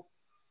don't know.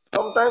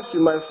 Sometimes you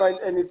might find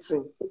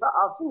anything.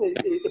 I've seen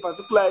a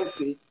particular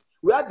essay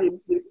where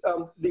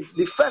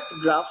the first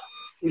graph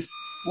is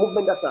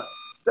movement data,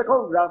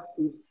 second graph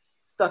is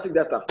static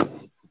data.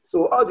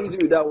 So how do you do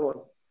with that one?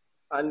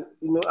 And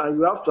and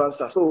you have to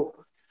answer. So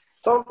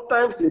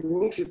sometimes they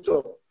mix it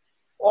up.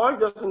 All you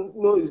just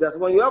know is that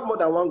when you have more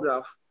than one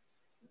graph,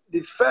 the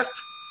first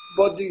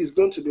body is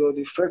going to be on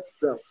the first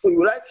graph. So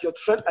you write your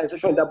trend and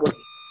section in that body.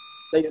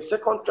 Then your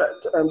second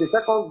graph, the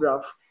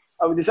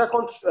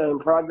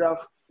second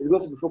paragraph is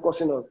going to be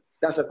focusing on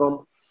that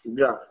second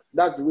graph.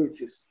 That's the way it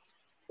is.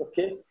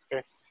 Okay?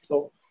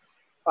 So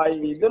I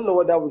don't know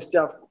whether we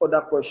still have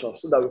other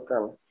questions so that we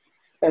can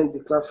end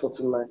the class for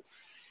tonight.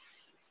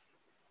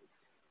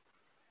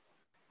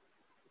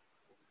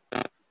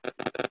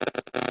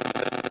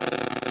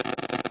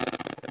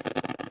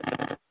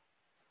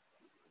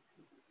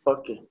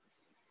 Okay.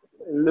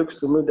 It looks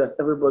to me that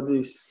everybody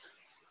is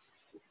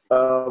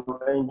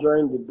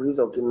enjoying the breeze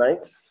of the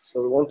night.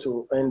 So we want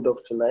to end up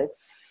tonight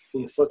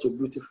in such a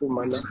beautiful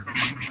manner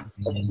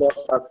of not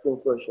asking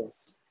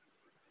questions.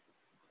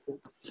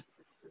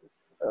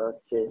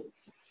 Okay.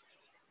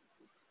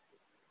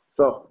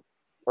 So,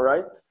 all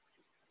right.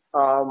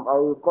 I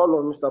will call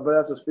on Mr.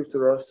 Bella to speak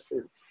to us.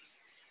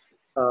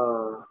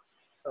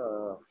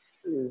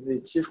 Is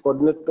the chief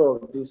coordinator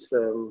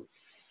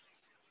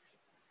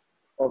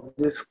of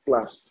this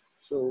class.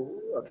 So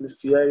at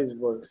least to hear his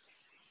voice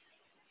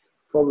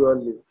before we all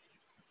leave.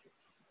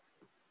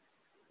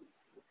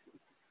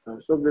 I'm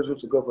so grateful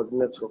to God for the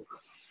network.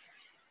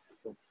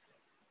 So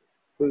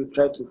we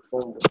try to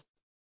form.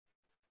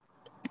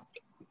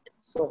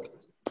 So,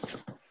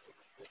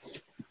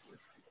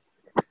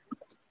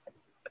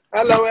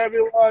 Hello,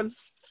 everyone.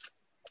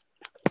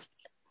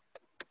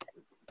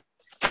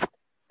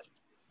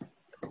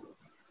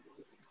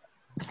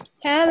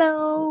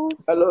 Hello.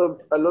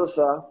 hello,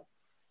 sir.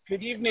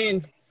 Good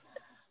evening.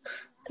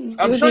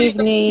 I'm Good sure you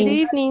Good evening.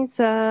 evening,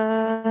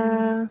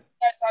 sir.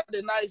 guys had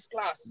a nice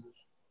class.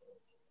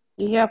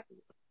 Yep.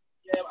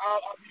 Yeah,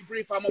 I'll be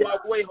brief. I'm on my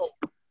way home.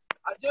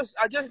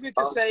 I just need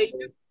to say,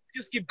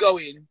 just keep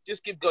going.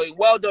 Just keep going.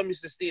 Well done,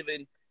 Mr.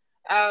 Stephen.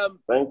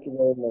 Thank you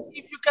very much.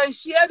 If you can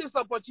share this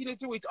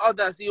opportunity with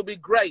others, it'll be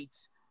great.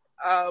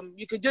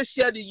 You can just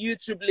share the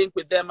YouTube link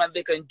with them and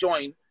they can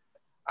join.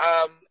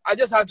 I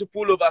just had to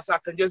pull over so I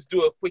can just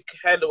do a quick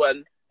hello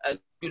and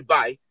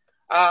goodbye.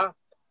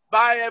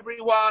 Bye,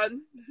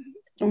 everyone.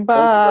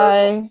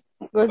 Bye.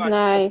 Good Bye.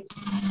 night.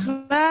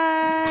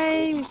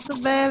 Bye,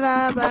 Mr.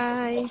 Bella.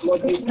 Bye.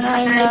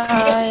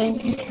 Night.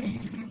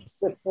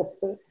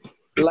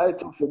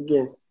 Light off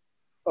again.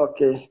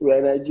 Okay, we are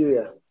in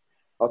Nigeria.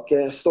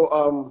 Okay,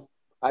 so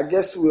I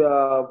guess we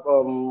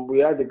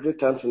had a great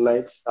time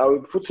tonight. I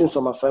will put in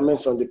some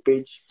assignments on the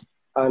page,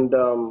 and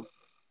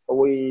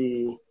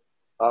we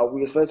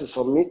expect to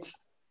submit.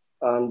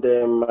 And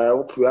I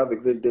hope we have a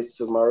great day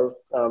tomorrow,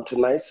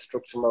 tonight,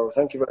 stroke tomorrow.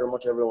 Thank you very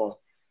much, everyone.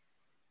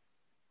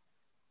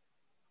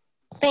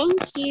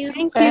 Thank you.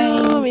 Thank Thank,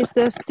 you,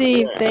 Mr.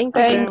 Steve. Thank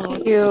you very thank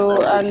much. you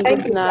and Thank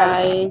good you,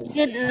 night.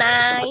 Good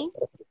night.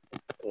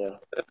 Yeah,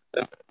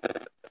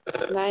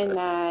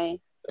 Night.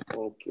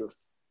 thank you.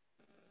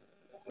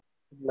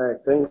 Good night.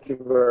 Thank you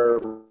very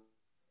much.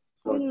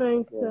 Good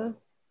night, Yeah, sir.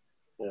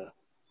 yeah.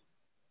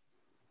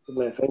 Good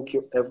night. Thank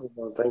you,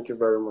 everyone. Thank you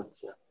very much.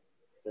 Yeah.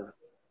 Yeah.